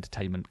 a lot of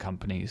entertainment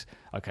companies.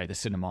 Okay, the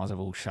cinemas have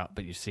all shut,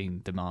 but you've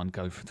seen demand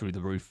go through the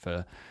roof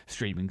for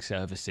streaming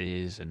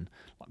services and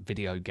like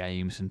video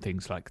games and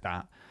things like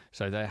that.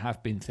 So there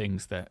have been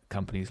things that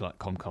companies like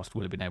Comcast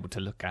will have been able to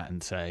look at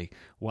and say,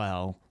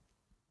 well,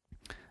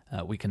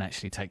 we can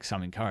actually take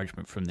some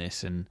encouragement from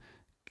this, and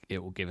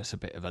it will give us a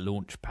bit of a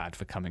launch pad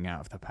for coming out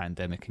of the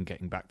pandemic and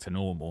getting back to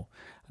normal.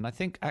 And I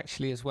think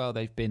actually as well,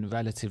 they've been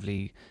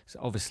relatively,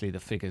 obviously the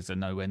figures are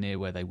nowhere near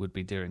where they would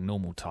be during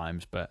normal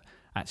times, but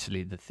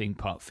actually the theme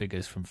park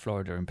figures from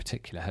Florida in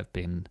particular have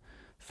been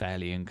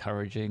fairly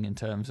encouraging in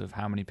terms of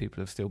how many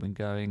people have still been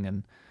going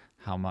and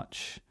how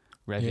much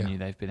revenue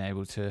they've been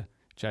able to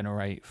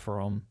generate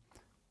from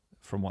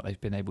what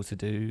they've been able to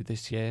do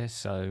this year.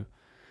 So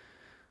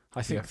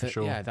I think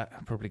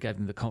that probably gave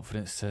them the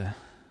confidence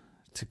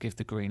to give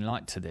the green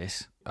light to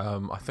this.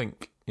 I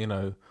think,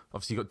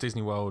 obviously you've got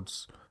Disney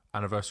World's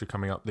anniversary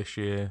coming up this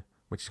year,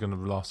 which is going to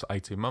last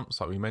 18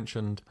 months, like we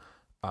mentioned.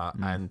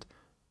 And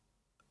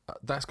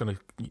that's going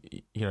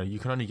to, you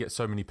can only get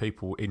so many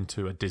people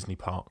into a Disney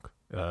park,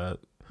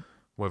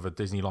 whether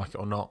Disney like it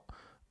or not.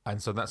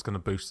 And so that's going to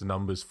boost the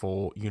numbers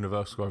for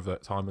Universal over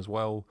that time as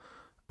well.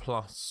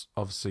 Plus,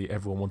 obviously,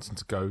 everyone wanting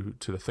to go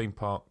to the theme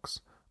parks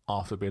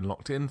after being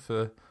locked in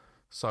for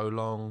so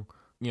long.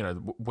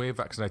 We're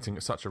vaccinating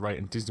at such a rate,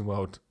 and Disney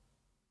World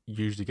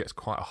usually gets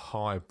quite a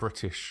high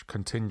British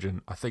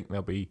contingent. I think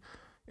it'll be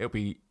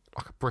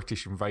like a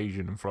British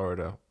invasion in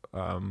Florida.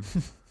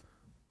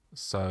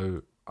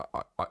 So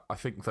I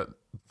think that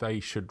they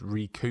should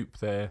recoup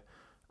their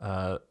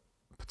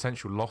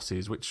potential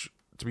losses, which,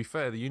 to be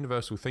fair, the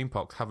Universal theme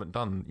parks haven't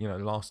done.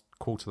 Last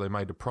quarter they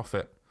made a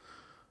profit,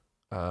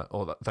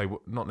 or that they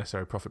were not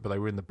necessarily a profit, but they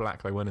were in the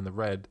black. They weren't in the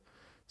red.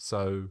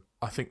 So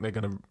I think they're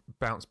going to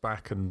bounce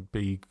back and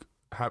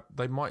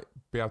they might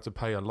be able to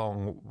pay a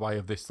long way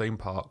of this theme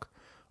park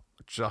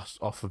just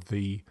off of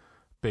the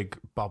big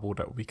bubble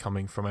that will be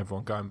coming from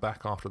everyone going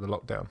back after the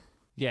lockdown.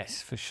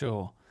 Yes, for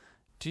sure.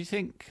 Do you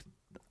think,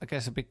 I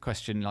guess a big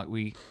question, like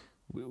we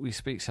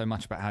speak so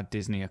much about how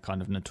Disney are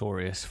kind of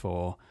notorious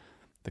for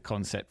the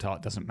concept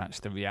art doesn't match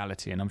the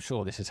reality, and I'm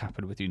sure this has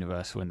happened with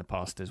Universal in the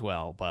past as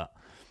well, but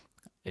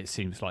it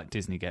seems like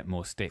Disney get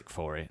more stick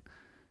for it.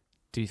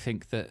 Do you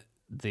think that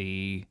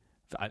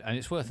and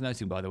it's worth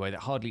noting, by the way,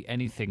 that hardly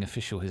anything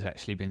official has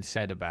actually been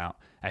said about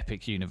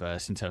Epic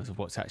Universe in terms of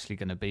what's actually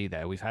going to be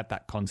there. We've had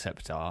that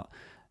concept art,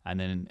 and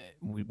then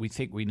we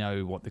think we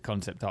know what the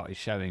concept art is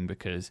showing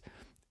because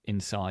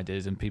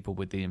insiders and people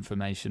with the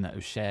information that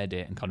have shared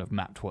it and kind of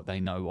mapped what they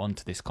know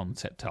onto this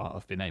concept art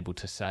have been able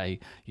to say,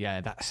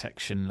 yeah, that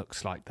section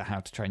looks like the How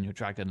to Train Your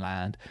Dragon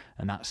land,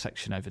 and that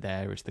section over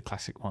there is the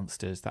classic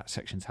monsters, that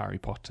section's Harry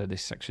Potter,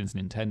 this section's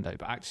Nintendo.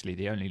 But actually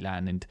the only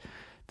land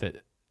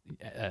that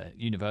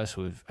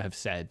Universal have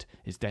said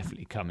is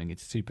definitely coming.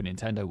 It's Super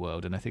Nintendo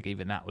World, and I think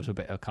even that was a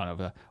bit of kind of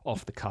a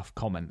off-the-cuff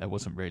comment. There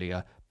wasn't really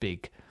a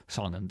big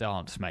song and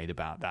dance made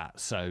about that.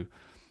 So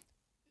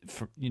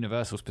from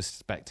Universal's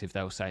perspective,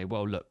 they'll say,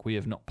 well, look, we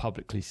have not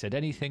publicly said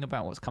anything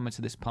about what's coming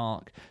to this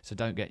park, so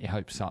don't get your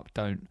hopes up.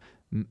 Don't,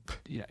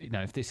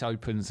 if this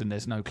opens and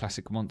there's no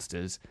classic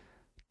monsters,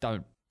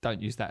 don't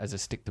use that as a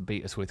stick to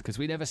beat us with, because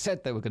we never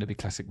said there were going to be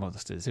classic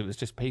monsters. It was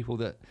just people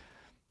that...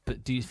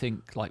 But do you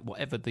think, like,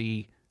 whatever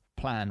the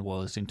plan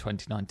was in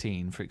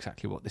 2019 for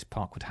exactly what this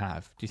park would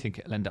have, do you think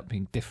it'll end up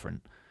being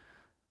different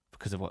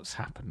because of what's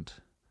happened?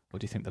 Or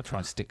do you think they'll try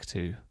and stick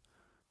to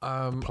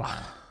the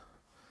plan?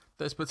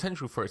 There's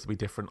potential for it to be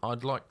different.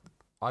 I'd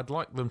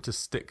like them to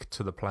stick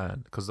to the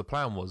plan, because the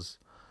plan was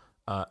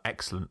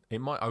excellent. It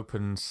might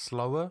open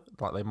slower,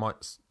 like they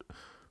might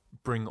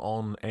bring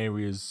on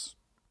areas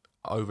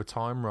over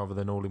time rather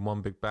than all in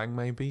one big bang,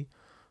 maybe.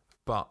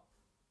 But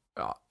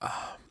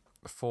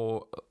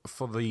for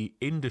the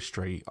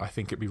industry, I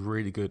think it'd be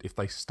really good if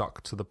they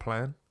stuck to the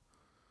plan.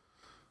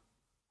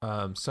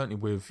 Certainly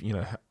with,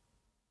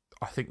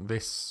 I think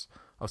this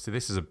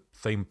is a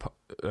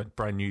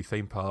brand new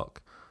theme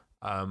park,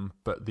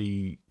 but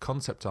the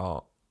concept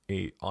art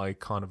I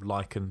kind of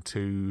liken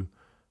to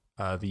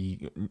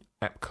the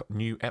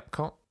new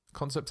Epcot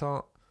concept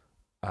art,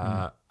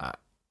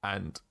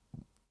 and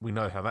we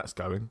know how that's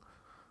going,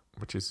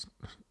 which is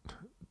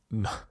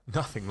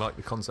nothing like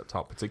the concept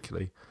art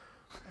particularly.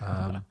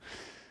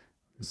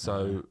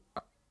 So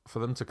for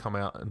them to come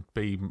out and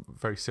be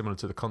very similar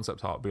to the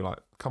concept art, be like,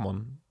 come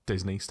on,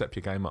 Disney, step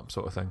your game up,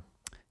 sort of thing.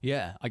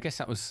 Yeah, I guess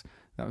that was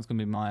going to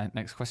be my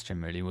next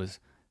question, really, was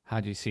how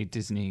do you see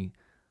Disney?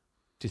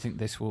 Do you think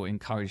this will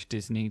encourage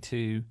Disney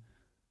to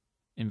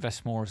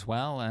invest more as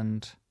well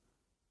and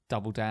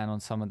double down on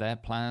some of their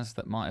plans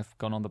that might have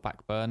gone on the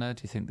back burner?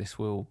 Do you think this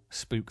will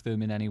spook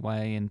them in any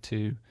way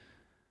into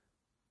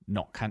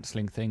not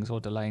cancelling things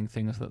or delaying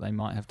things that they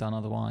might have done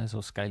otherwise,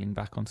 or scaling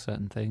back on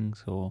certain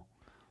things? Or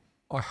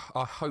I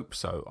hope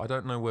so. I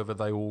don't know whether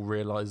they all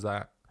realise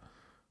that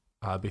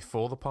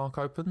before the park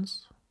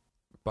opens,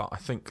 but I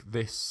think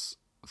this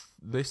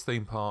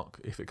theme park,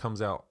 if it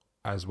comes out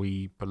as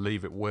we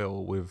believe it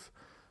will, with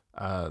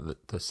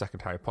the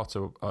second Harry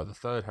Potter, the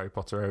third Harry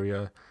Potter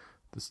area,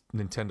 the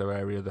Nintendo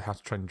area, the How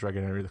to Train Your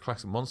Dragon area, the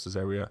Classic Monsters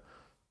area,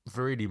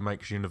 really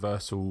makes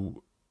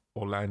Universal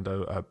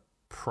Orlando a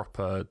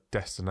proper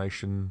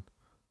destination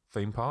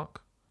theme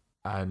park.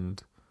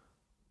 And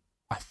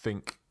I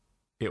think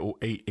it will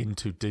eat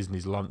into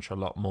Disney's lunch a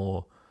lot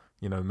more.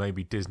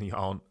 Maybe Disney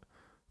aren't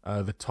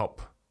the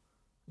top,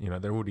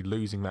 they're already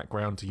losing that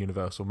ground to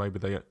Universal. Maybe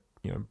there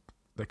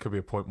could be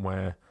a point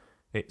where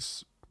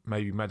it's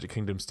maybe Magic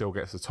Kingdom still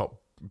gets the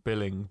top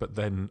billing, but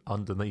then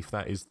underneath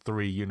that is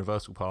 3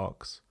 Universal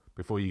parks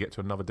before you get to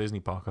another Disney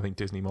park. I think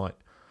Disney might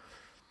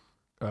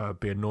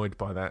be annoyed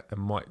by that and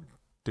might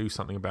do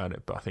something about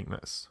it, but I think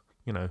that's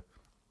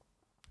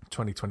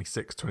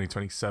 2026,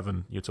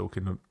 2027 you're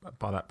talking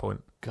by that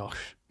point.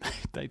 Gosh,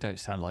 they don't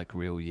sound like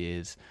real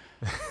years.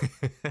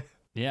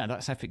 Yeah,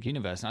 that's Epic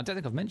Universe. And I don't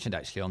think I've mentioned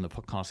actually on the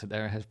podcast that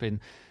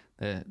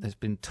there's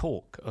been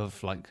talk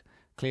of, like,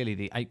 clearly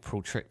the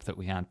April trip that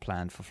we had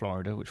planned for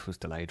Florida, which was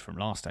delayed from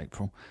last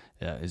April,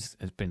 has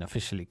been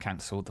officially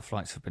cancelled. The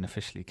flights have been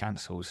officially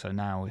cancelled. So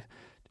now,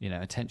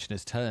 attention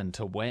has turned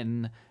to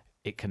when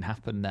it can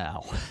happen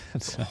now.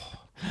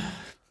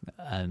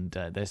 And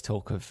there's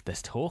talk of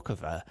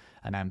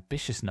an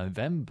ambitious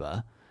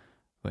November,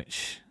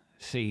 which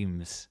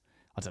seems,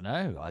 I don't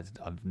know,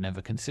 I've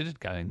never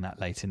considered going that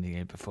late in the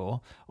year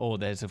before. Or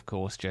there's, of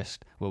course,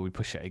 just, will we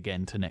push it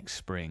again to next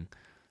spring?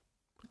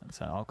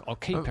 So I'll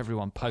keep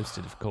everyone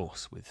posted, of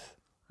course, with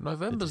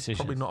November's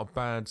probably not a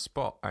bad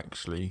spot,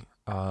 actually.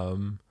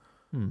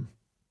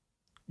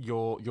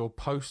 Your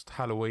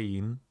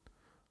post-Halloween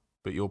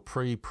but you're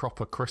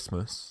pre-proper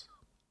Christmas.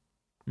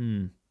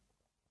 Mm.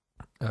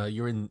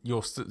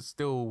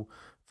 Still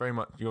very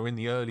much, you're in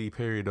the early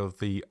period of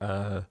the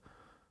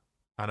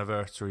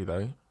anniversary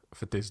though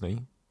for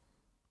Disney.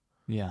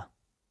 Yeah.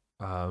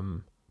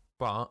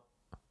 But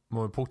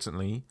more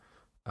importantly,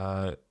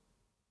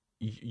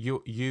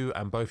 you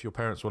and both your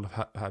parents will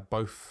have had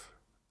both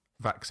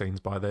vaccines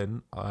by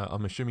then.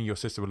 I'm assuming your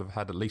sister will have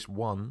had at least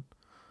one.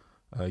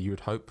 You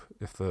would hope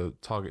if the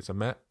targets are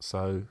met.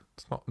 So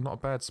it's not a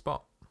bad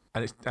spot,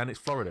 and it's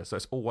Florida, so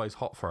it's always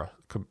hot for us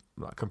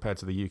compared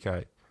to the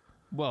UK.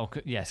 Well,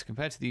 yes,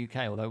 compared to the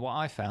UK. Although what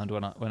I found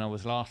when I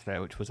was last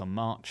there, which was a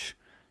March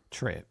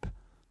trip,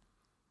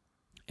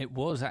 it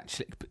was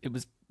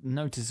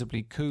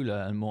noticeably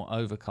cooler and more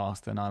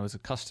overcast than I was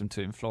accustomed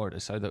to in Florida.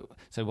 So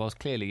whilst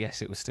clearly,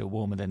 yes, it was still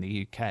warmer than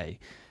the UK,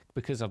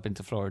 because I've been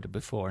to Florida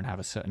before and have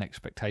a certain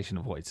expectation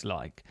of what it's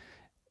like,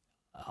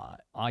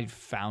 I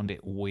found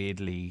it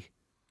weirdly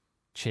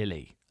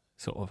chilly.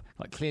 Sort of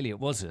like, clearly it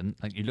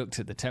wasn't. Like, you looked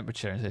at the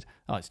temperature and said,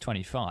 "Oh, it's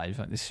 25.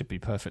 Like, this should be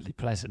perfectly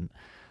pleasant."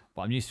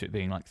 But I'm used to it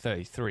being like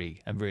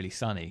 33 and really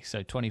sunny.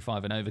 So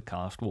 25 and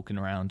overcast, walking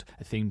around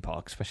a theme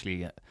park,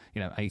 especially at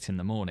 8 in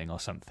the morning or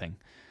something.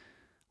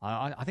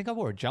 I think I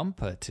wore a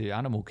jumper to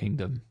Animal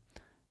Kingdom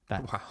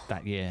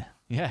that year.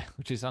 Yeah,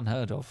 which is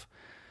unheard of.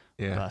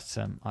 Yeah. But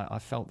I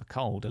felt the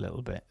cold a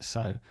little bit.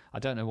 So I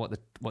don't know what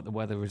the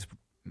weather is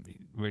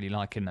really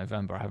like in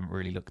November. I haven't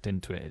really looked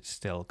into it. It's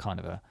still kind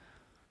of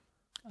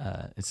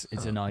it's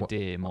an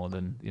idea more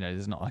than,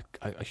 there's not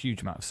a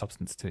huge amount of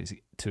substance to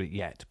it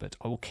yet, but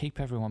I will keep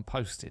everyone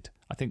posted.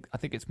 I think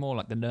it's more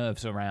like the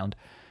nerves around,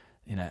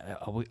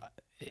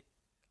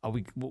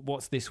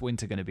 what's this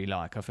winter going to be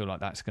like? I feel like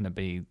that's going to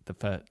be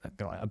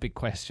a big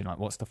question. Like,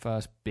 what's the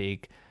first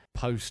big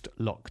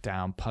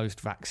post-lockdown,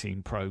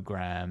 post-vaccine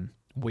program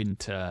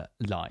winter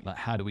like? Like,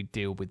 how do we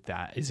deal with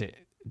that?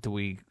 Do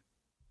we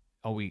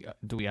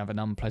have an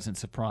unpleasant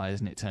surprise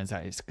and it turns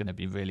out it's going to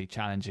be really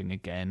challenging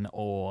again,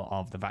 or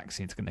are the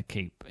vaccines going to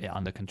keep it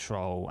under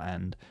control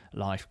and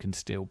life can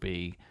still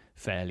be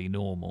fairly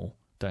normal?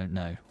 Don't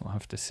know. We'll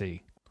have to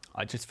see.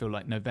 I just feel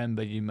like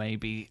November, you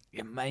maybe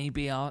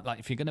are like,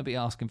 if you're going to be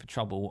asking for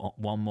trouble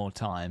one more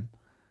time,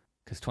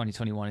 because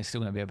 2021 is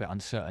still going to be a bit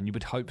uncertain. You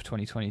would hope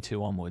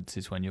 2022 onwards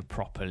is when you're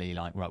properly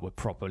like, right, we're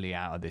properly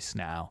out of this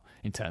now,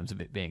 in terms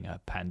of it being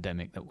a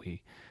pandemic that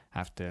we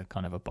have to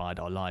kind of abide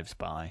our lives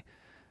by.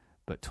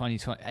 But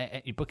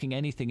 2020, you're booking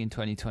anything in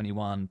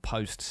 2021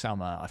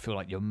 post-summer, I feel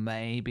like you're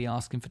maybe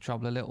asking for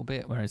trouble a little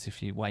bit. Whereas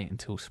if you wait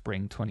until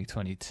spring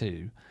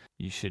 2022,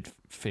 you should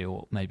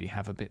maybe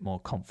have a bit more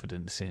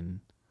confidence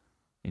in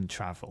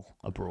travel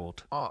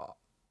abroad.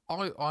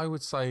 I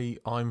would say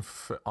I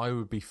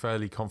would be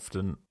fairly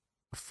confident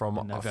from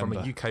a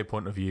UK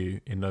point of view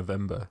in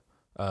November.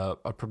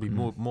 I'd probably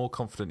more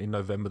confident in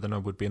November than I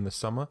would be in the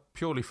summer,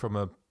 purely from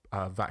a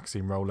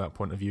vaccine rollout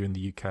point of view in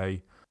the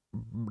UK.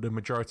 The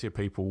majority of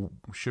people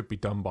should be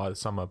done by the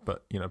summer,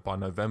 but by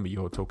November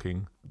you're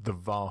talking the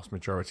vast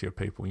majority of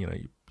people. You're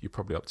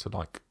probably up to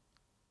like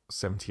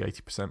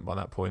 70-80% by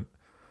that point.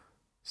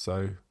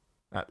 So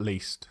at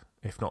least,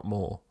 if not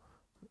more,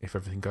 if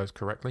everything goes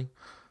correctly.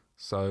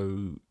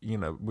 So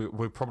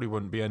we probably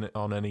wouldn't be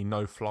on any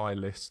no-fly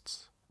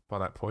lists by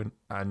that point,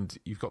 and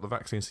you've got the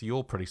vaccine, so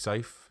you're pretty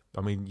safe.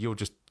 I mean, you'll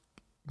just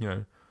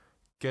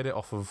get it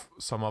off of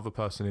some other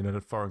person in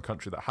a foreign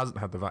country that hasn't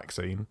had the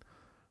vaccine.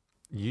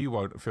 You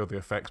won't feel the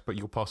effects, but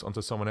you'll pass it on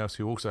to someone else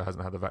who also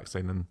hasn't had the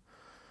vaccine, and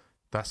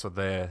that's for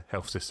their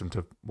health system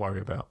to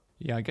worry about.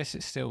 Yeah, I guess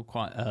it's still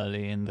quite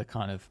early in the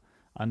kind of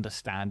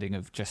understanding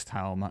of just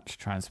how much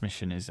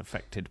transmission is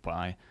affected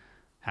by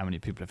how many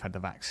people have had the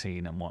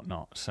vaccine and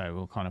whatnot. So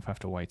we'll kind of have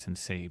to wait and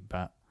see.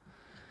 But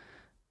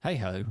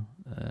hey-ho,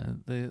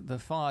 the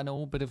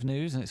final bit of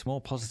news, and it's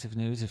more positive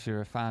news if you're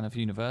a fan of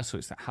Universal,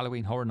 it's that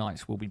Halloween Horror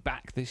Nights will be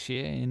back this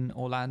year in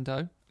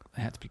Orlando.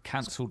 They had to be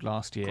cancelled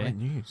last year. Great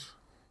news.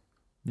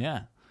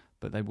 Yeah,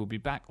 but they will be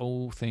back,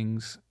 all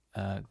things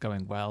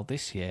going well,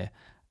 this year.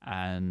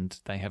 And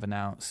they have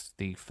announced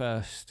the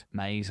first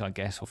maze, I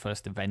guess, or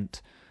first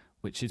event,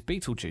 which is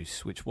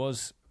Beetlejuice, which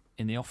was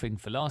in the offing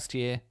for last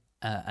year.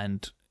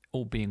 And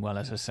all being well,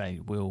 as I say,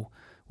 will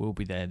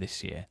be there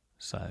this year.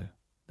 So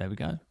there we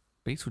go,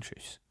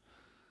 Beetlejuice.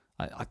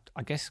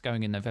 I guess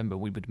going in November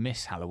we would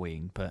miss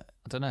Halloween, but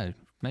I don't know.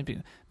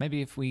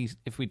 Maybe if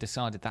we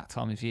decided that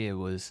time of year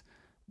was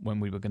when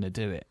we were going to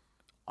do it,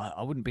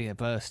 I wouldn't be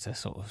averse to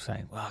sort of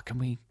saying, well, can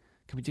we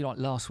do like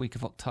last week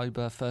of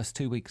October, first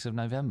 2 weeks of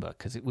November?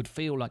 Because it would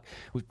feel like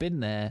we've been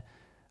there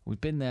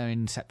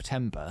in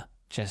September,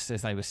 just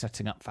as they were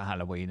setting up for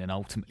Halloween, and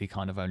ultimately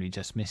kind of only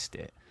just missed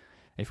it.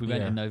 If we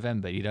went in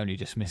November, you'd only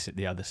just miss it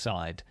the other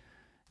side.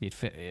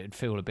 It'd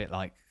feel a bit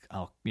like,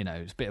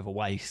 it's a bit of a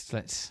waste.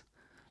 Let's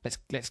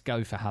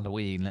go for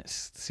Halloween.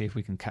 Let's see if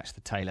we can catch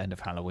the tail end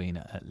of Halloween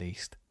at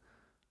least.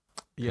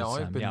 Yeah,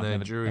 I've been there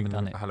during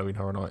Halloween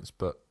Horror Nights,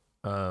 but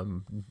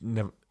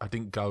never. I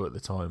didn't go at the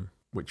time,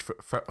 which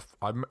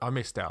I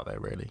missed out there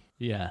really.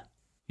 Yeah.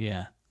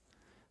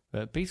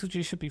 But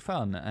Beetlejuice should be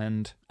fun,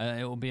 and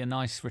it will be a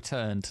nice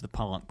return to the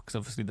park, because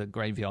obviously the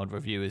Graveyard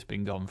Review has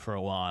been gone for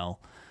a while.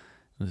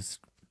 It was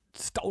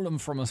stolen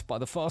from us by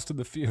the Fast and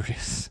the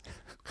Furious.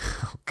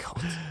 Oh,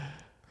 God.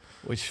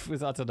 Which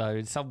was, I don't know,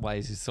 in some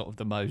ways is sort of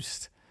the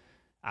most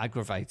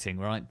aggravating,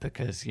 right?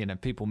 Because, you know,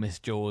 people miss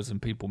Jaws and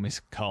people miss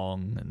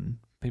Kong and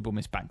people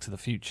miss Back to the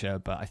Future,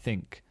 but I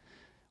think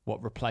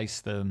what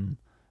replaced them,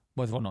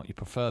 whether or not you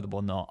prefer them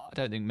or not, I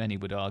don't think many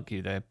would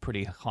argue they're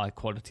pretty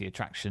high-quality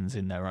attractions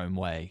in their own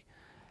way.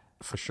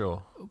 For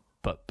sure.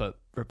 But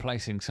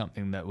replacing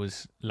something that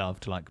was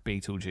loved like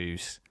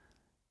Beetlejuice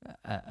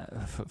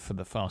for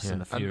the Fast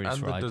and the Furious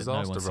and ride the that no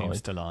one Disaster seems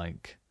Ride. to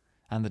like.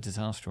 And the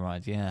Disaster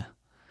Ride, yeah.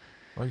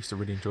 I used to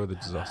really enjoy the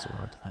Disaster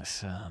Ride.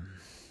 That's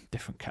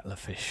different kettle of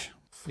fish.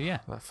 But yeah.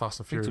 That Fast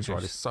and Furious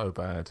ride is so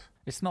bad.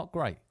 It's not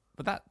great.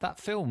 But that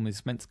film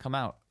is meant to come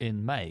out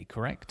in May,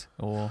 correct?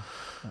 Or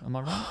am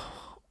I right?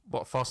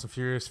 What, Fast and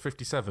Furious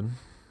 57?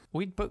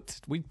 We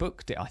booked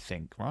it, I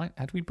think, right?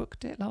 Had we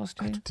booked it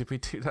last year? Did we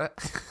do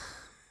that?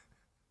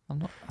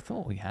 I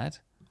thought we had.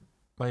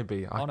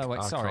 Maybe.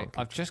 Sorry.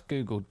 I've just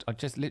Googled. I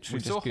just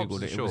literally just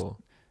Googled it.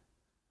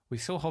 We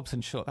saw Hobbs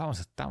and Shaw.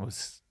 That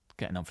was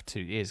getting on for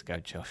 2 years ago,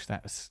 Josh.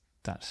 That's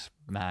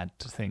mad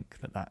to think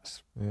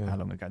that's how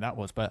long ago that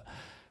was. But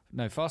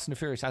no, Fast and the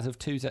Furious, as of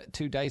 2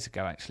 days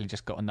ago, actually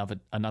just got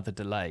another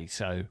delay.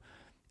 So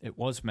it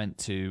was meant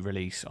to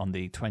release on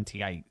the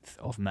 28th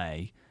of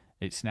May.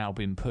 It's now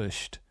been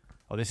pushed.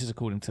 Oh, this is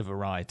according to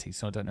Variety,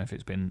 so I don't know if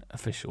it's been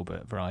official,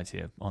 but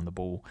Variety are on the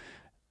ball.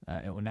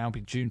 It will now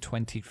be June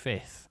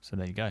 25th. So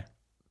there you go.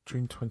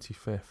 June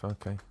 25th.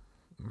 Okay.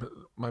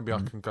 Maybe I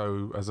can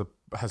go as a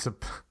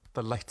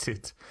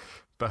belated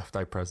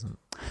birthday present.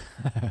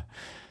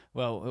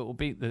 Well, it will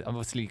be.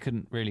 Obviously, you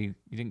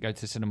didn't go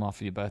to the cinema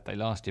for your birthday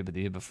last year, but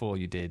the year before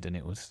you did, and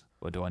it was.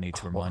 What do I need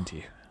to remind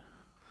you?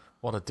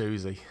 What a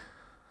doozy.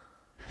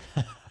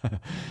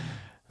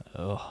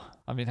 Oh,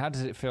 I mean, how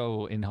does it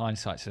feel in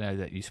hindsight to know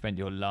that you spent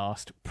your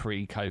last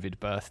pre-COVID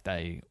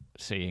birthday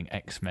seeing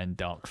X-Men: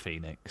 Dark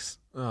Phoenix?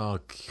 Oh,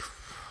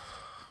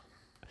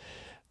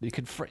 you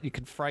could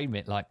frame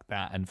it like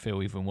that and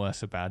feel even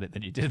worse about it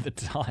than you did at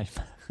the time.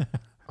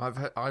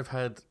 I've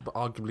had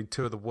arguably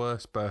two of the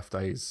worst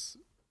birthdays,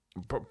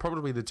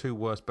 probably the two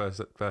worst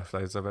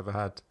birthdays I've ever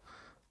had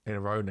in a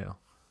row now.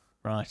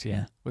 Right,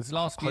 yeah. Was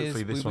last year's?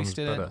 Hopefully this one's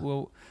better.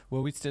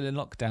 Were we still in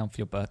lockdown for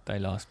your birthday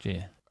last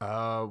year?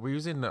 We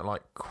was in that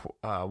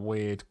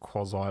weird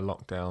quasi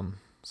lockdown,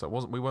 so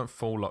we weren't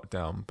full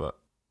lockdown, but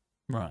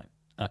right.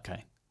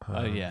 Okay.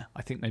 Oh yeah,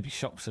 I think maybe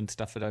shops and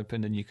stuff had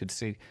opened and you could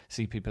see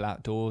people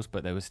outdoors,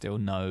 but there was still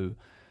no.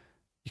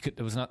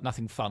 There was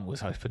nothing fun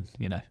was open.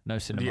 You know, no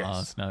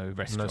cinemas, no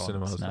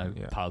restaurants, no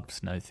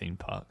pubs, no theme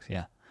parks.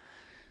 Yeah.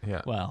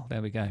 Yeah. Well,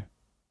 there we go.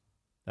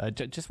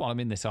 Just while I'm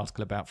in this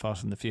article about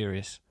Fast and the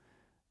Furious,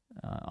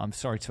 I'm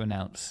sorry to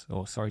announce,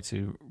 or sorry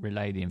to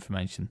relay the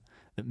information,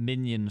 that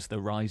Minions: The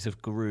Rise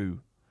of Gru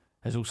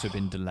has also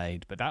been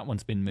delayed, but that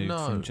one's been moved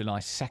from July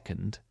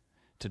 2nd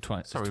to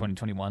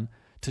 2021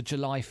 to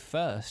July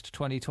 1st,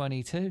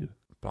 2022.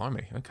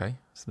 Blimey, okay.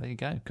 So there you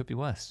go. Could be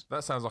worse.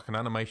 That sounds like an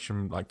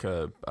animation, like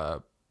a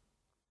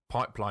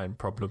pipeline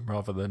problem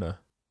rather than a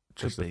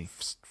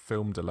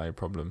film delay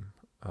problem.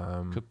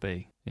 Could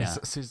be, yeah.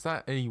 Is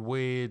that a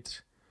weird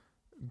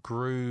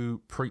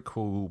Gru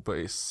prequel, but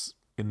it's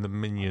in the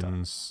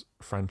Minions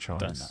franchise?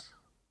 Don't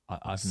know.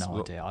 I've no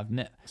idea.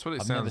 That's what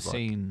it sounds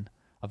like.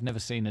 I've never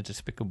seen a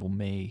Despicable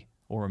Me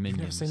or a Minions.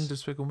 You've never seen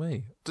Despicable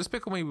Me?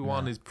 Despicable Me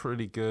 1 is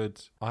pretty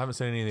good. I haven't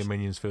seen any of the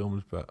Minions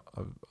films, but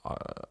I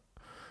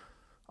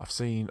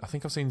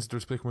think I've seen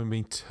Despicable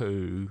Me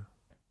 2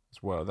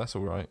 as well. That's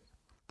all right.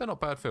 They're not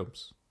bad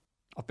films.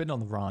 I've been on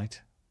the ride,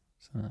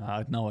 so I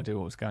had no idea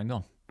what was going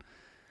on.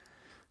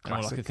 And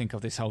all I could think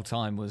of this whole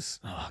time was,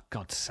 oh,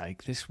 God's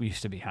sake, this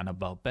used to be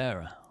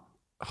Hanna-Barbera.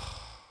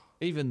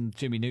 Even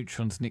Jimmy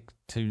Neutron's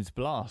Nicktoons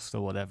Blast or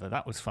whatever,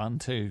 that was fun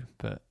too,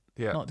 but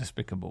not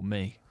Despicable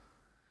Me.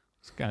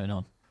 What's going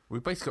on?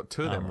 We've basically got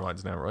two of them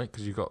rides now, right?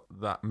 Because you've got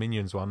that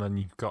Minions one and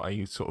you've got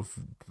a sort of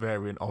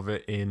variant of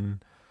it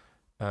in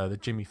the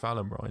Jimmy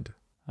Fallon ride.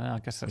 I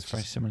guess that's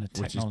very similar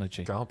technology. Which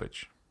is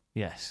garbage.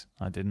 Yes,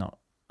 I did not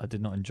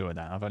enjoy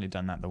that. I've only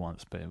done that the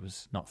once, but it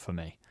was not for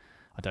me.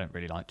 I don't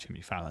really like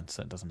Jimmy Fallon,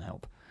 so it doesn't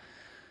help.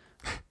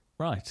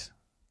 Right.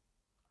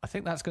 I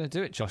think that's going to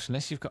do it, Josh,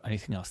 unless you've got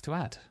anything else to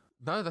add.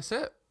 No, that's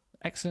it.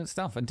 Excellent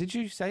stuff. And did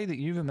you say that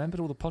you remembered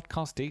all the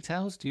podcast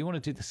details? Do you want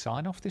to do the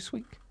sign-off this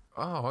week?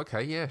 Oh,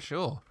 okay. Yeah,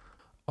 sure.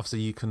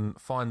 Obviously, you can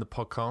find the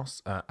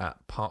podcast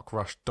at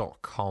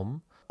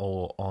parkrush.com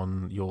or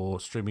on your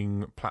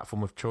streaming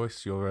platform of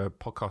choice, your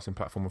podcasting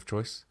platform of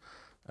choice.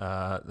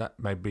 That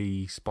may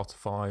be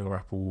Spotify or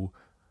Apple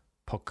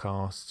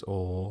Podcasts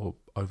or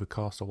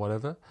Overcast or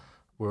whatever.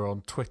 We're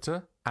on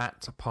Twitter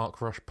at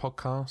Parkrush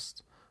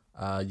Podcast.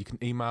 You can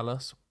email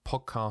us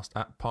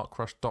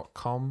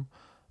podcast@parkrush.com,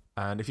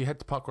 and if you head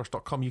to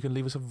parkrush.com, you can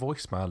leave us a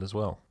voicemail as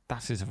well.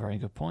 That is a very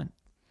good point.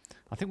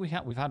 I think we've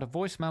had a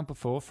voicemail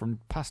before from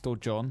Pastor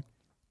John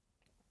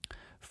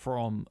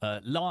from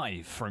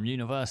live from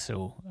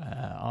Universal,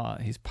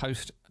 his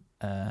post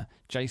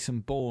Jason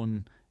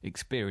Bourne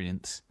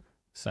experience.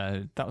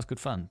 So that was good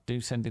fun.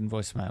 Do send in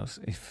voicemails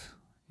if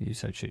you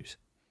so choose.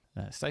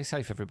 Stay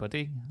safe,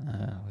 everybody.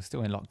 We're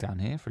still in lockdown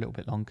here for a little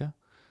bit longer.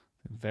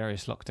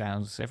 Various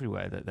lockdowns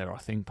everywhere. That there are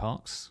theme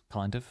parks,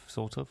 kind of,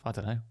 sort of. I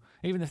don't know.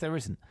 Even if there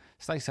isn't,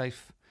 stay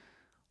safe.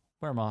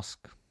 Wear a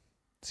mask.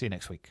 See you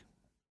next week.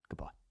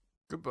 Goodbye.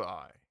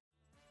 Goodbye.